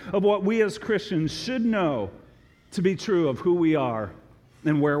ways of what we as Christians should know to be true of who we are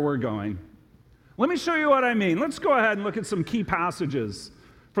and where we're going. Let me show you what I mean. Let's go ahead and look at some key passages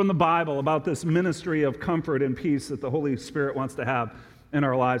from the Bible about this ministry of comfort and peace that the Holy Spirit wants to have in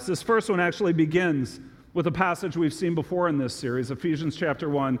our lives. This first one actually begins with a passage we've seen before in this series, Ephesians chapter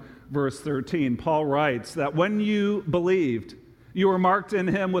 1, verse 13. Paul writes that when you believed, You were marked in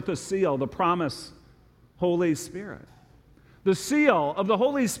him with a seal, the promise, Holy Spirit. The seal of the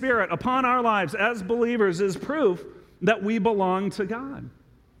Holy Spirit upon our lives as believers is proof that we belong to God.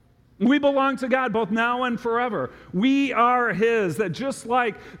 We belong to God both now and forever. We are his, that just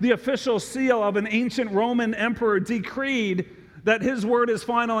like the official seal of an ancient Roman emperor decreed that his word is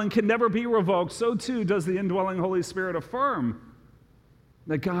final and can never be revoked, so too does the indwelling Holy Spirit affirm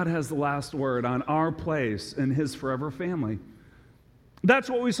that God has the last word on our place in his forever family. That's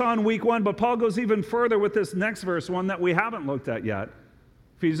what we saw in week 1, but Paul goes even further with this next verse, one that we haven't looked at yet.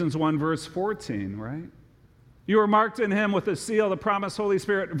 Ephesians 1, verse 14, right? You are marked in him with a seal, the promised Holy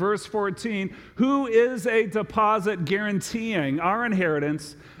Spirit, verse 14, who is a deposit guaranteeing our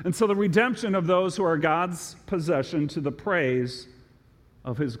inheritance until the redemption of those who are God's possession to the praise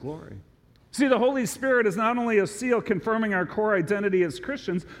of his glory. See, the Holy Spirit is not only a seal confirming our core identity as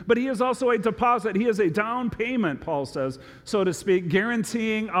Christians, but he is also a deposit. He is a down payment, Paul says, so to speak,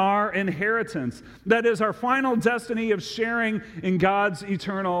 guaranteeing our inheritance. That is our final destiny of sharing in God's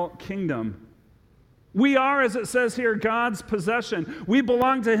eternal kingdom. We are, as it says here, God's possession. We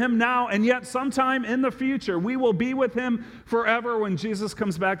belong to him now, and yet sometime in the future, we will be with him forever when Jesus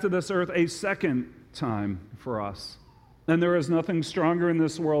comes back to this earth a second time for us. And there is nothing stronger in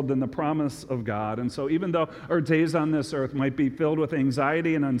this world than the promise of God. And so even though our days on this earth might be filled with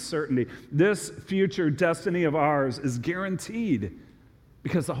anxiety and uncertainty, this future destiny of ours is guaranteed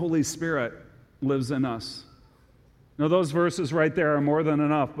because the Holy Spirit lives in us. Now, those verses right there are more than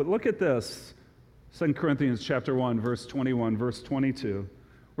enough, but look at this. 2 Corinthians chapter 1, verse 21, verse 22,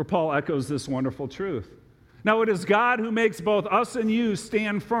 where Paul echoes this wonderful truth. Now, it is God who makes both us and you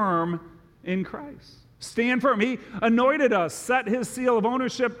stand firm in Christ. Stand firm. He anointed us, set his seal of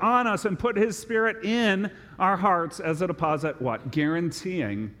ownership on us, and put his Spirit in our hearts as a deposit, what?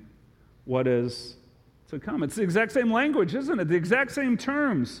 Guaranteeing what is to come. It's the exact same language, isn't it? The exact same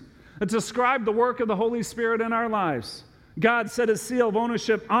terms that describe the work of the Holy Spirit in our lives. God set his seal of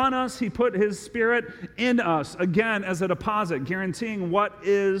ownership on us. He put his Spirit in us, again, as a deposit, guaranteeing what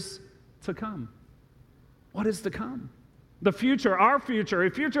is to come. What is to come? The future, our future, a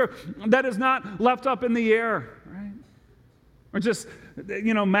future that is not left up in the air, right? Or just,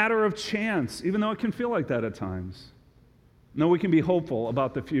 matter of chance, even though it can feel like that at times. No, we can be hopeful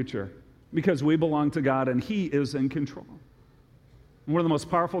about the future because we belong to God and he is in control. One of the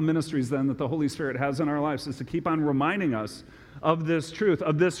most powerful ministries, then, that the Holy Spirit has in our lives is to keep on reminding us of this truth,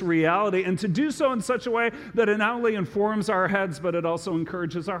 of this reality, and to do so in such a way that it not only informs our heads, but it also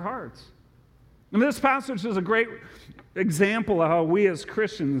encourages our hearts. And this passage is a great example of how we as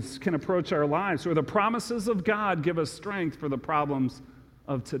Christians can approach our lives, where the promises of God give us strength for the problems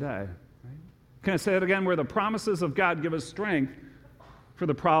of today. Right? Can I say it again? Where the promises of God give us strength for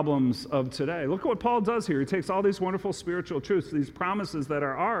the problems of today. Look at what Paul does here. He takes all these wonderful spiritual truths, these promises that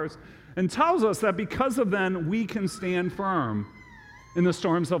are ours, and tells us that because of them, we can stand firm in the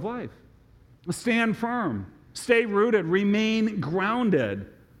storms of life. Stand firm, stay rooted, remain grounded,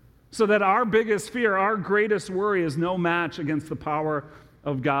 so that our biggest fear, our greatest worry is no match against the power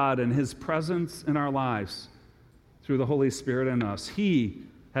of God and his presence in our lives through the Holy Spirit in us. He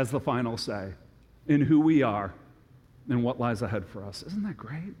has the final say in who we are and what lies ahead for us. Isn't that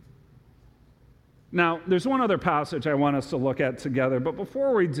great? Now, there's one other passage I want us to look at together, but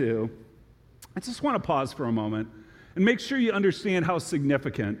before we do, I just want to pause for a moment and make sure you understand how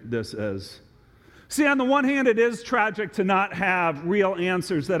significant this is. See, on the one hand, it is tragic to not have real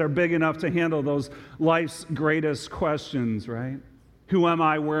answers that are big enough to handle those life's greatest questions, right? Who am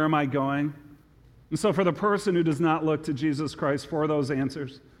I? Where am I going? And so for the person who does not look to Jesus Christ for those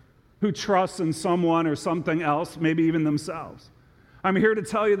answers, who trusts in someone or something else, maybe even themselves, I'm here to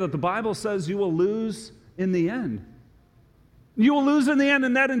tell you that the Bible says you will lose in the end. You will lose in the end,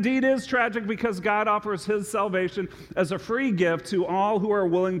 and that indeed is tragic because God offers his salvation as a free gift to all who are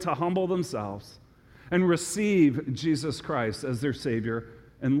willing to humble themselves and receive Jesus Christ as their Savior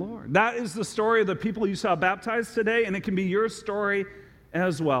and Lord. That is the story of the people you saw baptized today, and it can be your story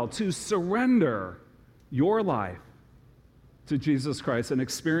as well, to surrender your life to Jesus Christ and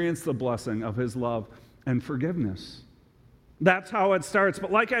experience the blessing of his love and forgiveness. That's how it starts.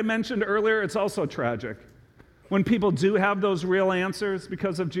 But like I mentioned earlier, it's also tragic when people do have those real answers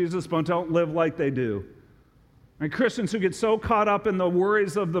because of Jesus, but don't live like they do. And Christians who get so caught up in the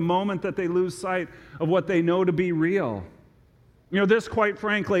worries of the moment that they lose sight of what they know to be real. This, quite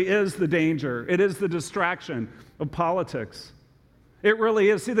frankly, is the danger. It is the distraction of politics. It really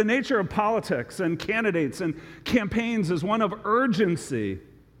is. See, the nature of politics and candidates and campaigns is one of urgency.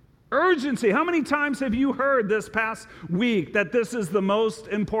 Urgency. How many times have you heard this past week that this is the most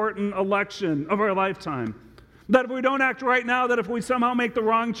important election of our lifetime? That if we don't act right now, that if we somehow make the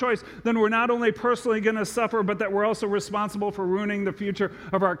wrong choice, then we're not only personally going to suffer, but that we're also responsible for ruining the future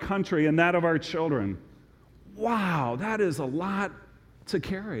of our country and that of our children. Wow, that is a lot to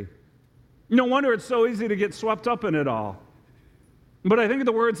carry. No wonder it's so easy to get swept up in it all. But I think of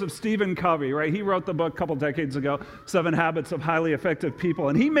the words of Stephen Covey, right? He wrote the book a couple decades ago, 7 Habits of Highly Effective People.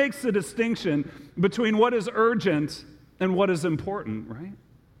 And he makes the distinction between what is urgent and what is important, right?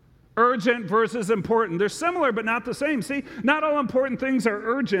 Urgent versus important. They're similar, but not the same. See, not all important things are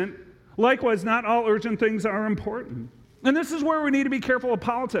urgent. Likewise, not all urgent things are important. And this is where we need to be careful of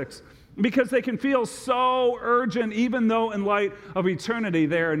politics, because they can feel so urgent, even though in light of eternity,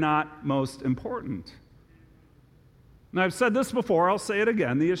 they are not most important. Now, I've said this before, I'll say it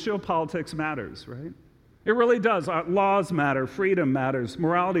again. The issue of politics matters, right? It really does. Laws matter, freedom matters,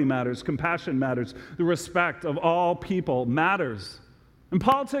 morality matters, compassion matters, the respect of all people matters. And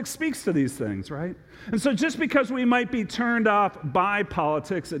politics speaks to these things, right? And so just because we might be turned off by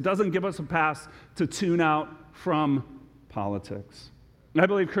politics, it doesn't give us a pass to tune out from politics. I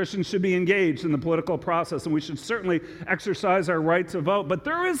believe Christians should be engaged in the political process, and we should certainly exercise our right to vote. But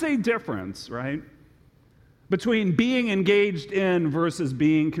there is a difference, right, between being engaged in versus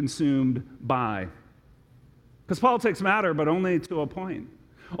being consumed by. Because politics matter, but only to a point.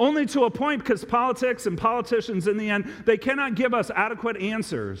 Only to a point, because politics and politicians, in the end, they cannot give us adequate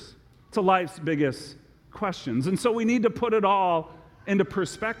answers to life's biggest questions. And so we need to put it all into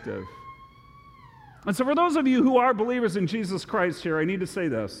perspective. And so for those of you who are believers in Jesus Christ here, I need to say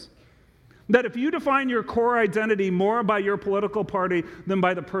this, that if you define your core identity more by your political party than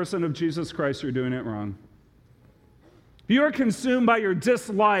by the person of Jesus Christ, you're doing it wrong. If you are consumed by your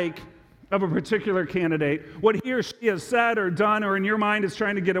dislike of a particular candidate, what he or she has said or done or in your mind is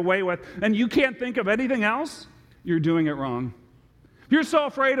trying to get away with, and you can't think of anything else, you're doing it wrong. If you're so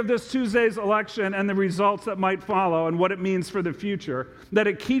afraid of this Tuesday's election and the results that might follow and what it means for the future, that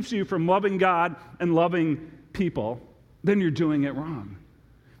it keeps you from loving God and loving people, then you're doing it wrong.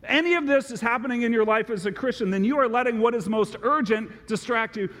 If any of this is happening in your life as a Christian, then you are letting what is most urgent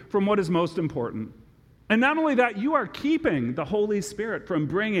distract you from what is most important. And not only that, you are keeping the Holy Spirit from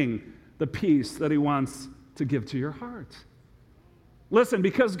bringing the peace that he wants to give to your heart. Listen,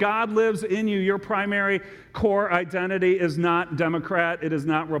 because God lives in you, your primary core identity is not Democrat, it is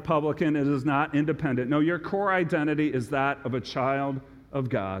not Republican, it is not independent. No, your core identity is that of a child of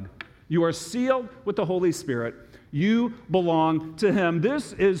God. You are sealed with the Holy Spirit. You belong to him.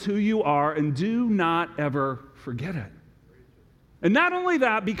 This is who you are, and do not ever forget it. And not only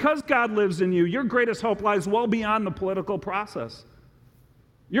that, because God lives in you, your greatest hope lies well beyond the political process.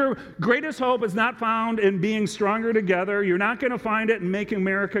 Your greatest hope is not found in being stronger together. You're not going to find it in making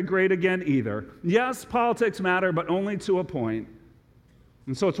America great again either. Yes, politics matter, but only to a point.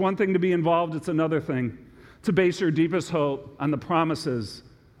 And so it's one thing to be involved, it's another thing to base your deepest hope on the promises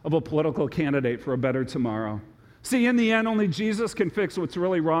of a political candidate for a better tomorrow. See, in the end, only Jesus can fix what's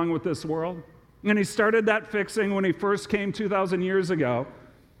really wrong with this world. And he started that fixing when he first came 2,000 years ago.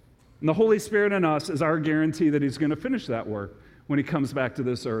 And the Holy Spirit in us is our guarantee that he's going to finish that work when he comes back to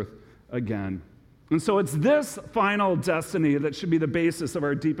this earth again. And so it's this final destiny that should be the basis of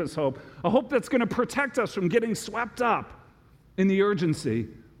our deepest hope, a hope that's going to protect us from getting swept up in the urgency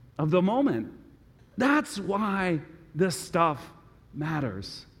of the moment. That's why this stuff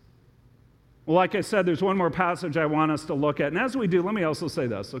matters. Well, like I said, there's one more passage I want us to look at. And as we do, let me also say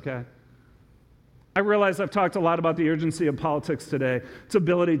this, okay? I realize I've talked a lot about the urgency of politics today, its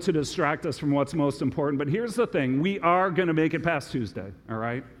ability to distract us from what's most important. But here's the thing. We are going to make it past Tuesday, all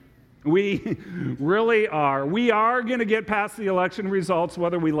right? We really are. We are going to get past the election results,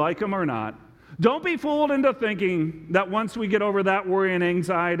 whether we like them or not. Don't be fooled into thinking that once we get over that worry and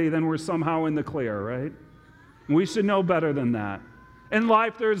anxiety, then we're somehow in the clear, right? We should know better than that. In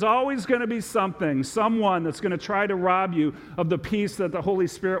life, there's always going to be someone that's going to try to rob you of the peace that the Holy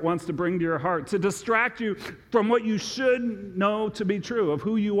Spirit wants to bring to your heart, to distract you from what you should know to be true of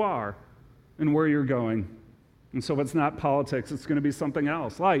who you are and where you're going. And so if it's not politics, it's going to be something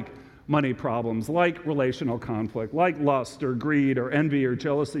else, like money problems, like relational conflict, like lust or greed or envy or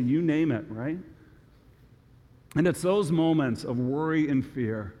jealousy, you name it, right? And it's those moments of worry and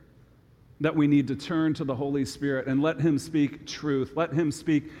fear that we need to turn to the Holy Spirit and let him speak truth. Let him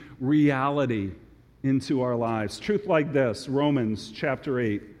speak reality into our lives. Truth like this, Romans chapter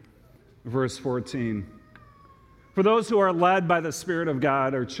 8, verse 14. For those who are led by the Spirit of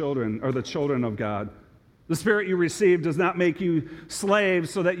God are children, or the children of God. The Spirit you received does not make you slaves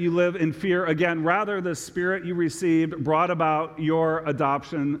so that you live in fear again. Rather, the Spirit you received brought about your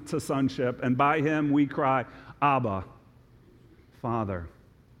adoption to sonship, and by him we cry, Abba, Father.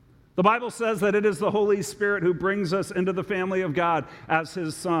 The Bible says that it is the Holy Spirit who brings us into the family of God as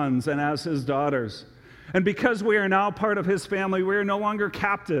his sons and as his daughters. And because we are now part of his family, we are no longer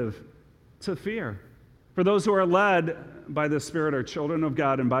captive to fear. For those who are led by the Spirit are children of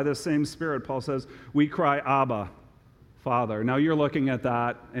God, and by the same Spirit, Paul says, we cry, Abba, Father. Now you're looking at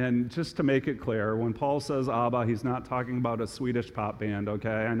that, and just to make it clear, when Paul says Abba, he's not talking about a Swedish pop band,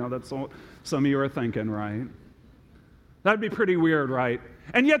 okay? I know that's what some of you are thinking, right? That'd be pretty weird, right?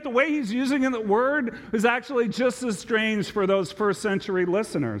 And yet the way he's using the word is actually just as strange for those first century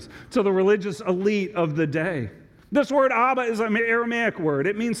listeners, to the religious elite of the day. This word Abba is an Aramaic word.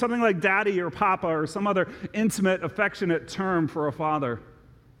 It means something like daddy or papa or some other intimate, affectionate term for a father.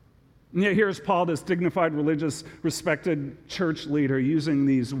 And yet here's Paul, this dignified, religious, respected church leader, using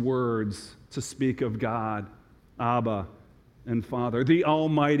these words to speak of God, Abba and Father, the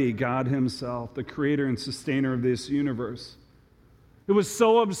Almighty God himself, the creator and sustainer of this universe. It was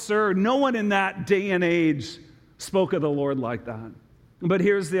so absurd. No one in that day and age spoke of the Lord like that. But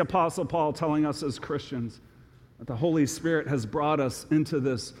here's the Apostle Paul telling us as Christians that the Holy Spirit has brought us into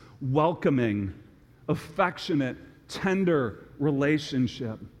this welcoming, affectionate, tender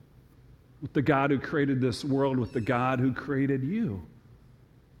relationship with the God who created this world, with the God who created you.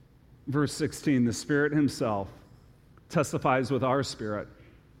 Verse 16, the Spirit himself testifies with our spirit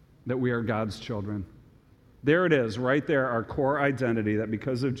that we are God's children. There it is, right there, our core identity, that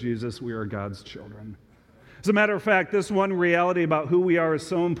because of Jesus, we are God's children. As a matter of fact, this one reality about who we are is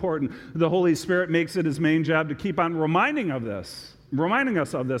so important. The Holy Spirit makes it his main job to keep on reminding us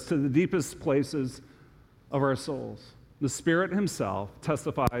of this to the deepest places of our souls. The Spirit himself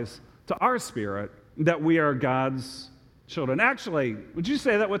testifies to our spirit that we are God's children. Actually, would you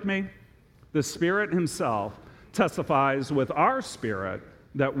say that with me? The Spirit himself testifies with our spirit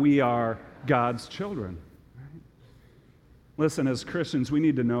that we are God's children. Listen, as Christians, we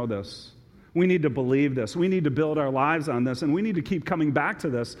need to know this. We need to believe this. We need to build our lives on this, and we need to keep coming back to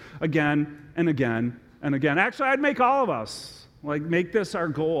this again and again and again. Actually, I'd make all of us, make this our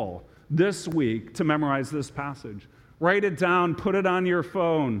goal this week to memorize this passage. Write it down, put it on your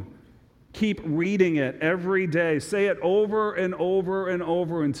phone. Keep reading it every day. Say it over and over and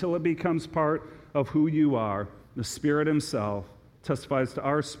over until it becomes part of who you are. The Spirit himself testifies to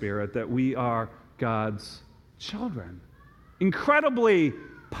our spirit that we are God's children. Incredibly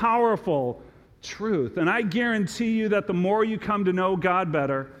powerful truth. And I guarantee you that the more you come to know God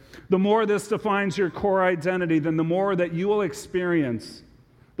better, the more this defines your core identity, then the more that you will experience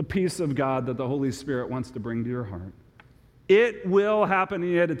the peace of God that the Holy Spirit wants to bring to your heart. It will happen,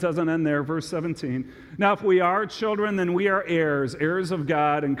 and yet it doesn't end there. Verse 17. Now, if we are children, then we are heirs, heirs of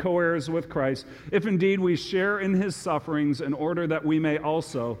God and co-heirs with Christ, if indeed we share in his sufferings in order that we may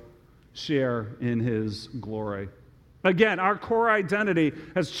also share in his glory. Again, our core identity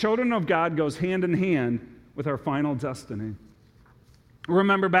as children of God goes hand in hand with our final destiny.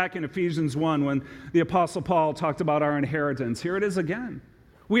 Remember back in Ephesians 1 when the Apostle Paul talked about our inheritance. Here it is again.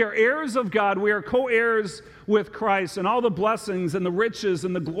 We are heirs of God. We are co-heirs with Christ and all the blessings and the riches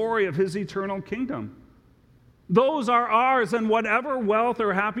and the glory of his eternal kingdom. Those are ours, and whatever wealth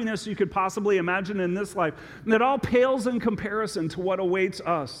or happiness you could possibly imagine in this life, that all pales in comparison to what awaits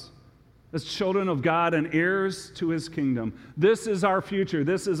us as children of God and heirs to his kingdom. This is our future.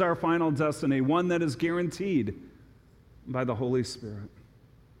 This is our final destiny, one that is guaranteed by the Holy Spirit.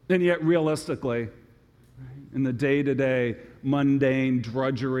 And yet, realistically, in the day-to-day, mundane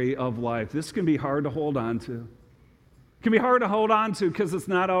drudgery of life, this can be hard to hold on to. It can be hard to hold on to because it's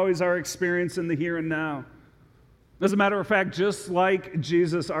not always our experience in the here and now. As a matter of fact, just like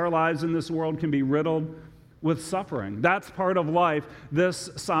Jesus, our lives in this world can be riddled with suffering. That's part of life, this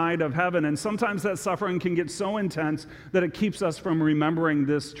side of heaven. And sometimes that suffering can get so intense that it keeps us from remembering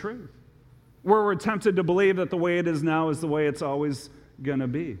this truth. Where we're tempted to believe that the way it is now is the way it's always going to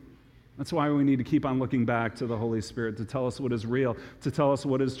be. That's why we need to keep on looking back to the Holy Spirit to tell us what is real, to tell us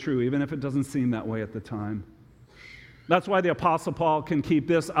what is true, even if it doesn't seem that way at the time. That's why the Apostle Paul can keep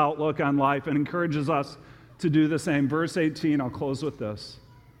this outlook on life and encourages us to do the same. Verse 18, I'll close with this.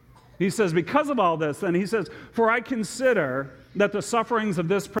 He says, because of all this, then he says, for I consider that the sufferings of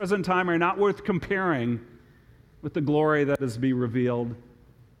this present time are not worth comparing with the glory that is to be revealed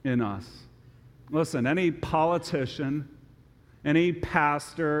in us. Listen, any politician, any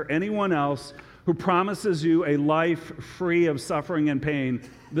pastor, anyone else who promises you a life free of suffering and pain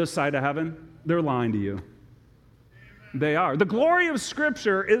this side of heaven, they're lying to you. They are. The glory of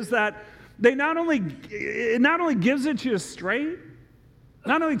Scripture is that it not only gives it to you straight,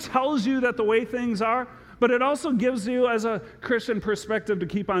 not only tells you that the way things are, but it also gives you, as a Christian, perspective to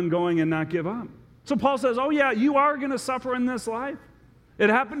keep on going and not give up. So Paul says, oh yeah, you are going to suffer in this life. It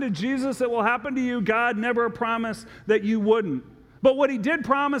happened to Jesus. It will happen to you. God never promised that you wouldn't. But what he did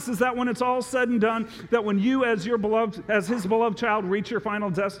promise is that when it's all said and done, that when you as his beloved child reach your final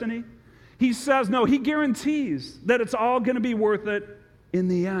destiny, he says, no, he guarantees that it's all going to be worth it in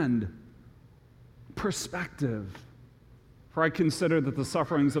the end. Perspective. For I consider that the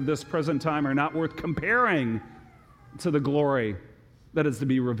sufferings of this present time are not worth comparing to the glory that is to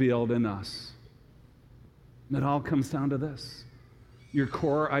be revealed in us. And it all comes down to this: your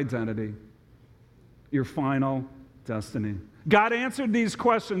core identity, your final destiny. God answered these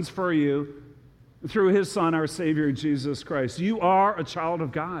questions for you through his Son, our Savior, Jesus Christ. You are a child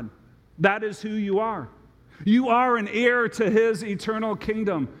of God. That is who you are. You are an heir to his eternal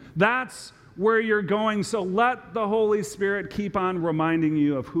kingdom. That's where you're going. So let the Holy Spirit keep on reminding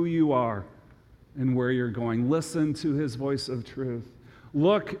you of who you are and where you're going. Listen to his voice of truth.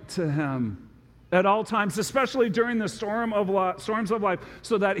 Look to him at all times, especially during the storms of life,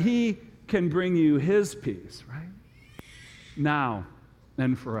 so that he can bring you his peace, right? Now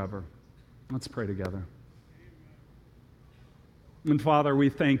and forever. Let's pray together. And Father, we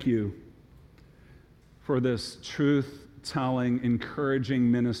thank you for this truth-telling,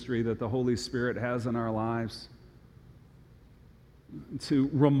 encouraging ministry that the Holy Spirit has in our lives to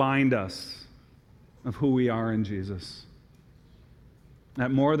remind us of who we are in Jesus.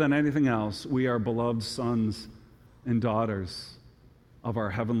 That more than anything else, we are beloved sons and daughters of our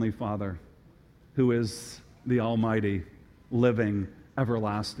Heavenly Father, who is the Almighty, living,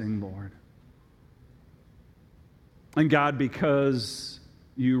 everlasting Lord. And God, because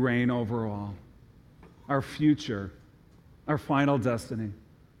you reign over all, our future, our final destiny,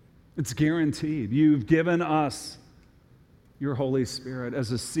 it's guaranteed. You've given us your Holy Spirit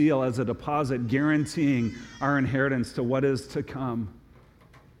as a seal, as a deposit, guaranteeing our inheritance to what is to come.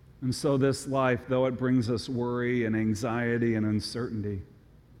 And so this life, though it brings us worry and anxiety and uncertainty,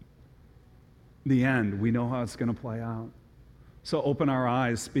 the end, we know how it's going to play out. So open our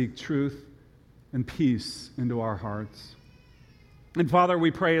eyes, speak truth and peace into our hearts. And Father,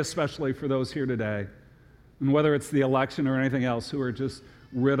 we pray especially for those here today, and whether it's the election or anything else, who are just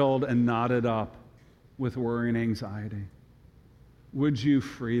riddled and knotted up with worry and anxiety. Would you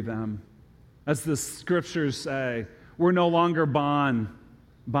free them? As the scriptures say, we're no longer in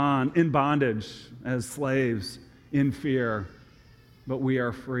bondage as slaves in fear, but we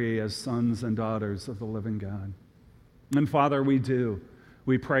are free as sons and daughters of the living God. And Father,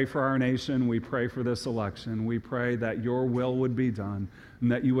 we pray for our nation. We pray for this election. We pray that your will would be done and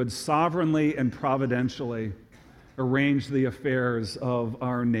that you would sovereignly and providentially arrange the affairs of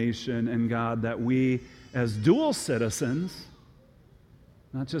our nation. And God, that we as dual citizens,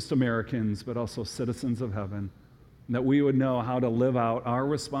 not just Americans, but also citizens of heaven, that we would know how to live out our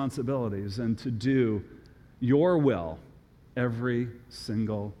responsibilities and to do your will every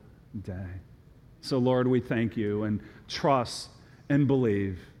single day. So, Lord, we thank you and trust and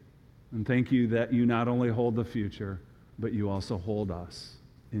believe. And thank you that you not only hold the future, but you also hold us.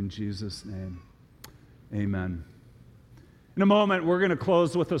 In Jesus' name, amen. In a moment, we're going to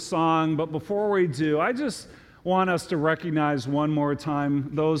close with a song. But before we do, I just want us to recognize one more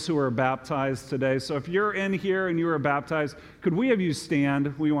time those who are baptized today. So if you're in here and you were baptized, could we have you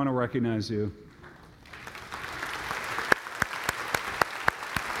stand? We want to recognize you.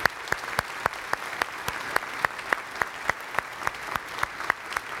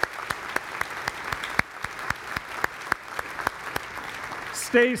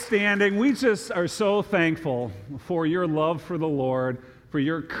 Stay standing. We just are so thankful for your love for the Lord, for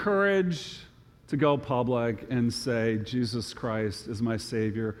your courage to go public and say, Jesus Christ is my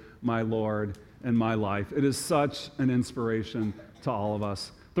Savior, my Lord, and my life. It is such an inspiration to all of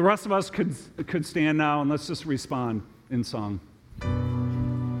us. The rest of us could stand now, and let's just respond in song.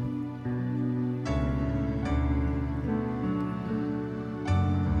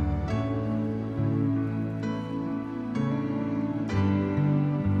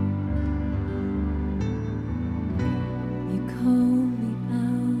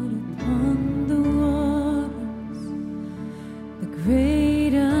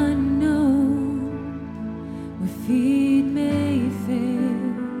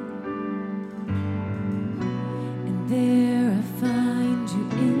 There are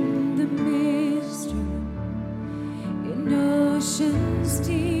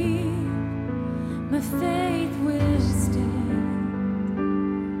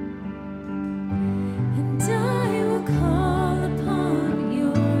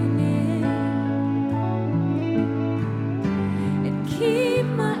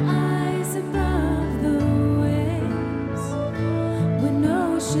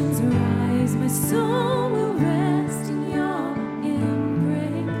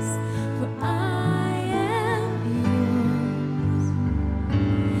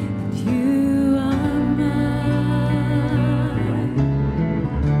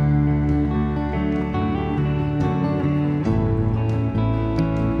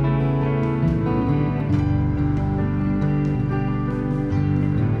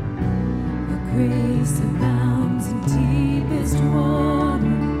grace abounds in deepest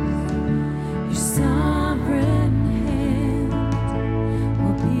waters. Your sovereign hand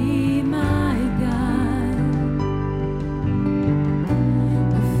will be my guide.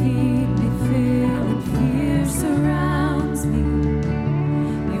 Your feet may fail and fear surrounds me.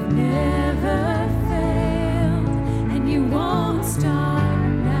 You've never failed and you won't start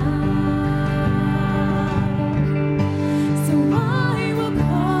now. So I will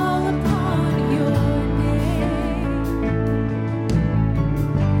call upon your name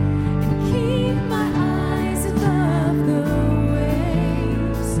and keep my eyes above the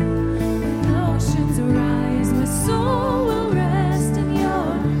waves. When oceans rise, my soul will rest in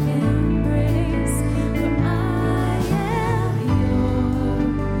your embrace. For I am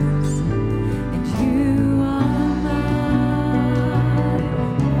yours and you are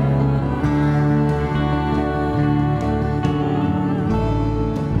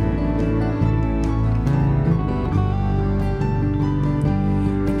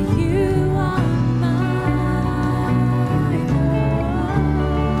and you are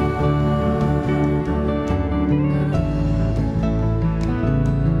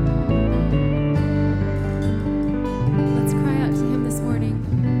Let's cry out to him this morning.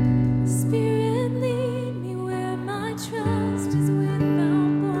 Spirit, lead me where my trust is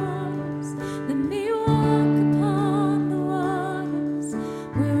without borders. Let me walk upon the waters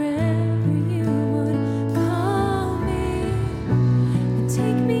wherever you would call me. And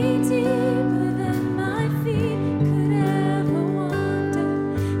take me deeper than my feet could ever wander.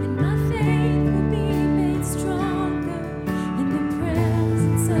 And my faith will be made stronger in the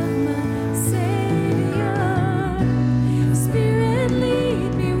presence of my Savior. Spirit,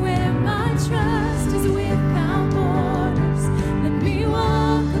 lead me where my trust is without borders. Let me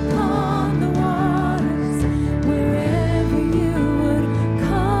walk upon the waters wherever you would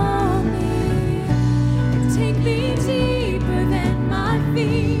call me. Take me deeper than my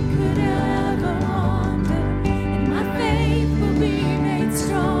feet could ever wander, and my faith will be made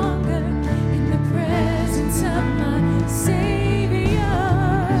stronger in the presence of my Savior.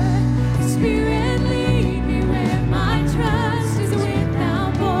 Spirit, lead me where my trust is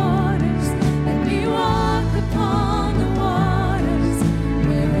without borders. Let me walk upon the waters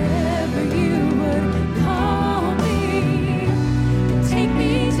wherever you would call me. Take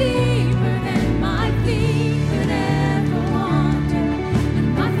me deeper than my feet could ever wander, and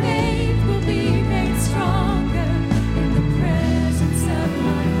my faith will be made stronger in the presence of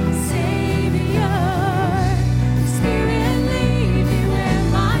my Savior. Spirit, lead me where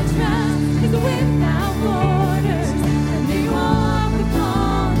my trust is without borders. Let me walk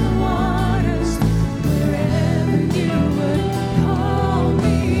upon the waters wherever you would call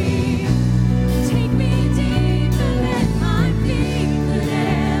me. Take me deeper than my feet could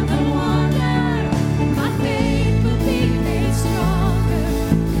ever wander, and my faith will be made stronger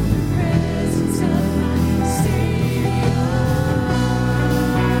in the presence of my Savior.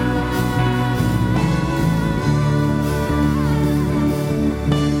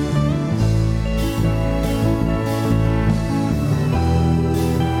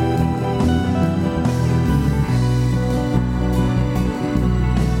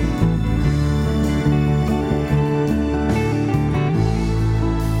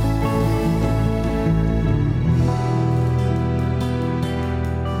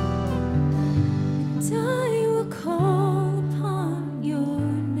 And I will call upon your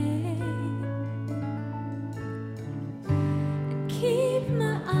name and keep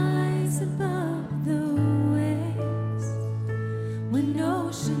my eyes above the waves. When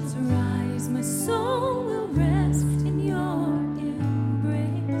oceans rise, my soul will rest in your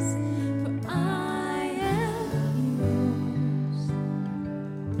embrace. For I am yours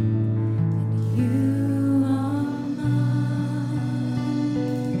and you are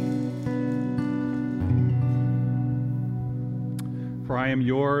For I am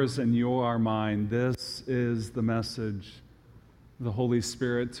yours and you are mine. This is the message of the Holy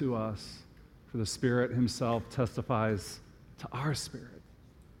Spirit to us. For the Spirit himself testifies to our spirit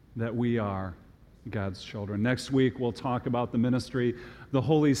that we are God's children. Next week, we'll talk about the ministry of the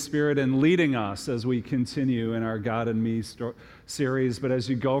Holy Spirit and leading us as we continue in our God and Me series. But as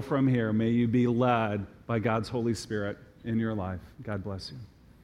you go from here, may you be led by God's Holy Spirit in your life. God bless you.